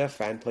 like the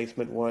fan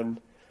placement one.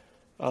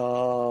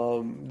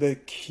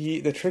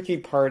 The tricky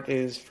part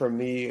is, for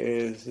me,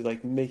 is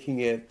like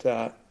making it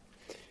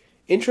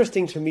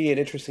interesting to me and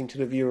interesting to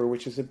the viewer,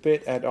 which is a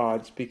bit at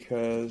odds,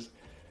 because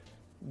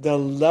the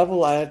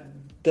level at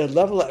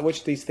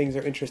which these things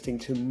are interesting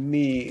to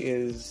me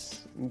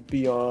is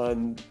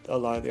beyond a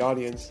lot of the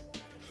audience.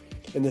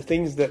 And the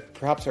things that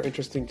perhaps are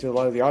interesting to a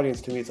lot of the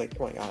audience, to me, it's like,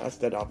 oh my God, that's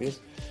dead obvious.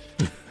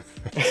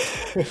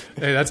 Hey,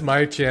 that's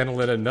my channel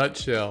in a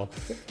nutshell.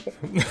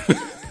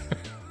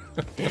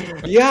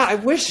 Yeah, I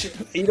wish,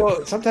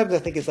 sometimes I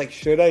think it's like,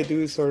 should I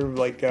do sort of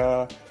like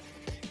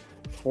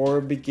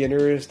for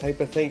beginners type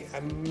of thing?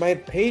 My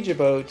page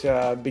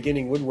about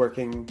beginning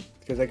woodworking,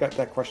 because I got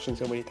that question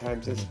so many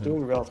times, is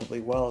doing relatively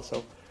well.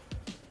 So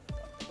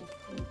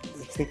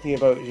thinking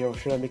about,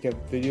 should I make a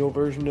video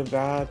version of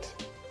that?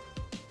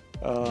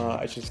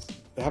 I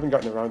haven't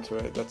gotten around to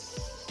it.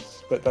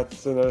 But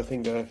that's another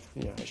thing that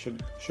I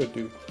should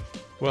do.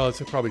 Well, it's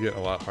probably getting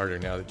a lot harder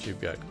now that you've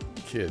got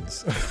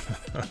kids.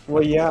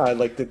 Well, yeah,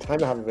 like the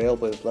time I have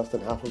available is less than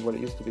half of what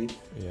it used to be.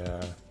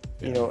 Yeah.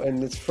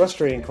 And it's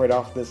frustrating quite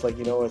often. It's like,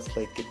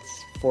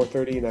 it's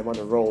 4:30 and I'm on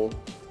a roll.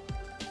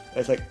 And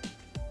it's like,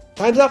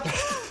 time's up.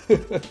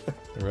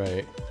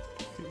 Right.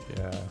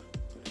 Yeah.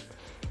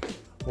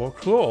 Well,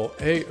 cool.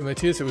 Hey,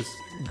 Matthias, it was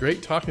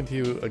great talking to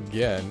you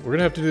again. We're going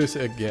to have to do this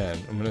again.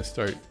 I'm going to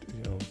start,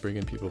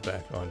 bringing people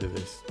back onto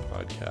this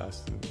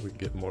podcast, and we can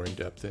get more in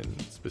depth in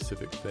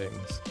specific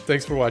things.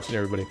 Thanks for watching,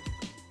 everybody.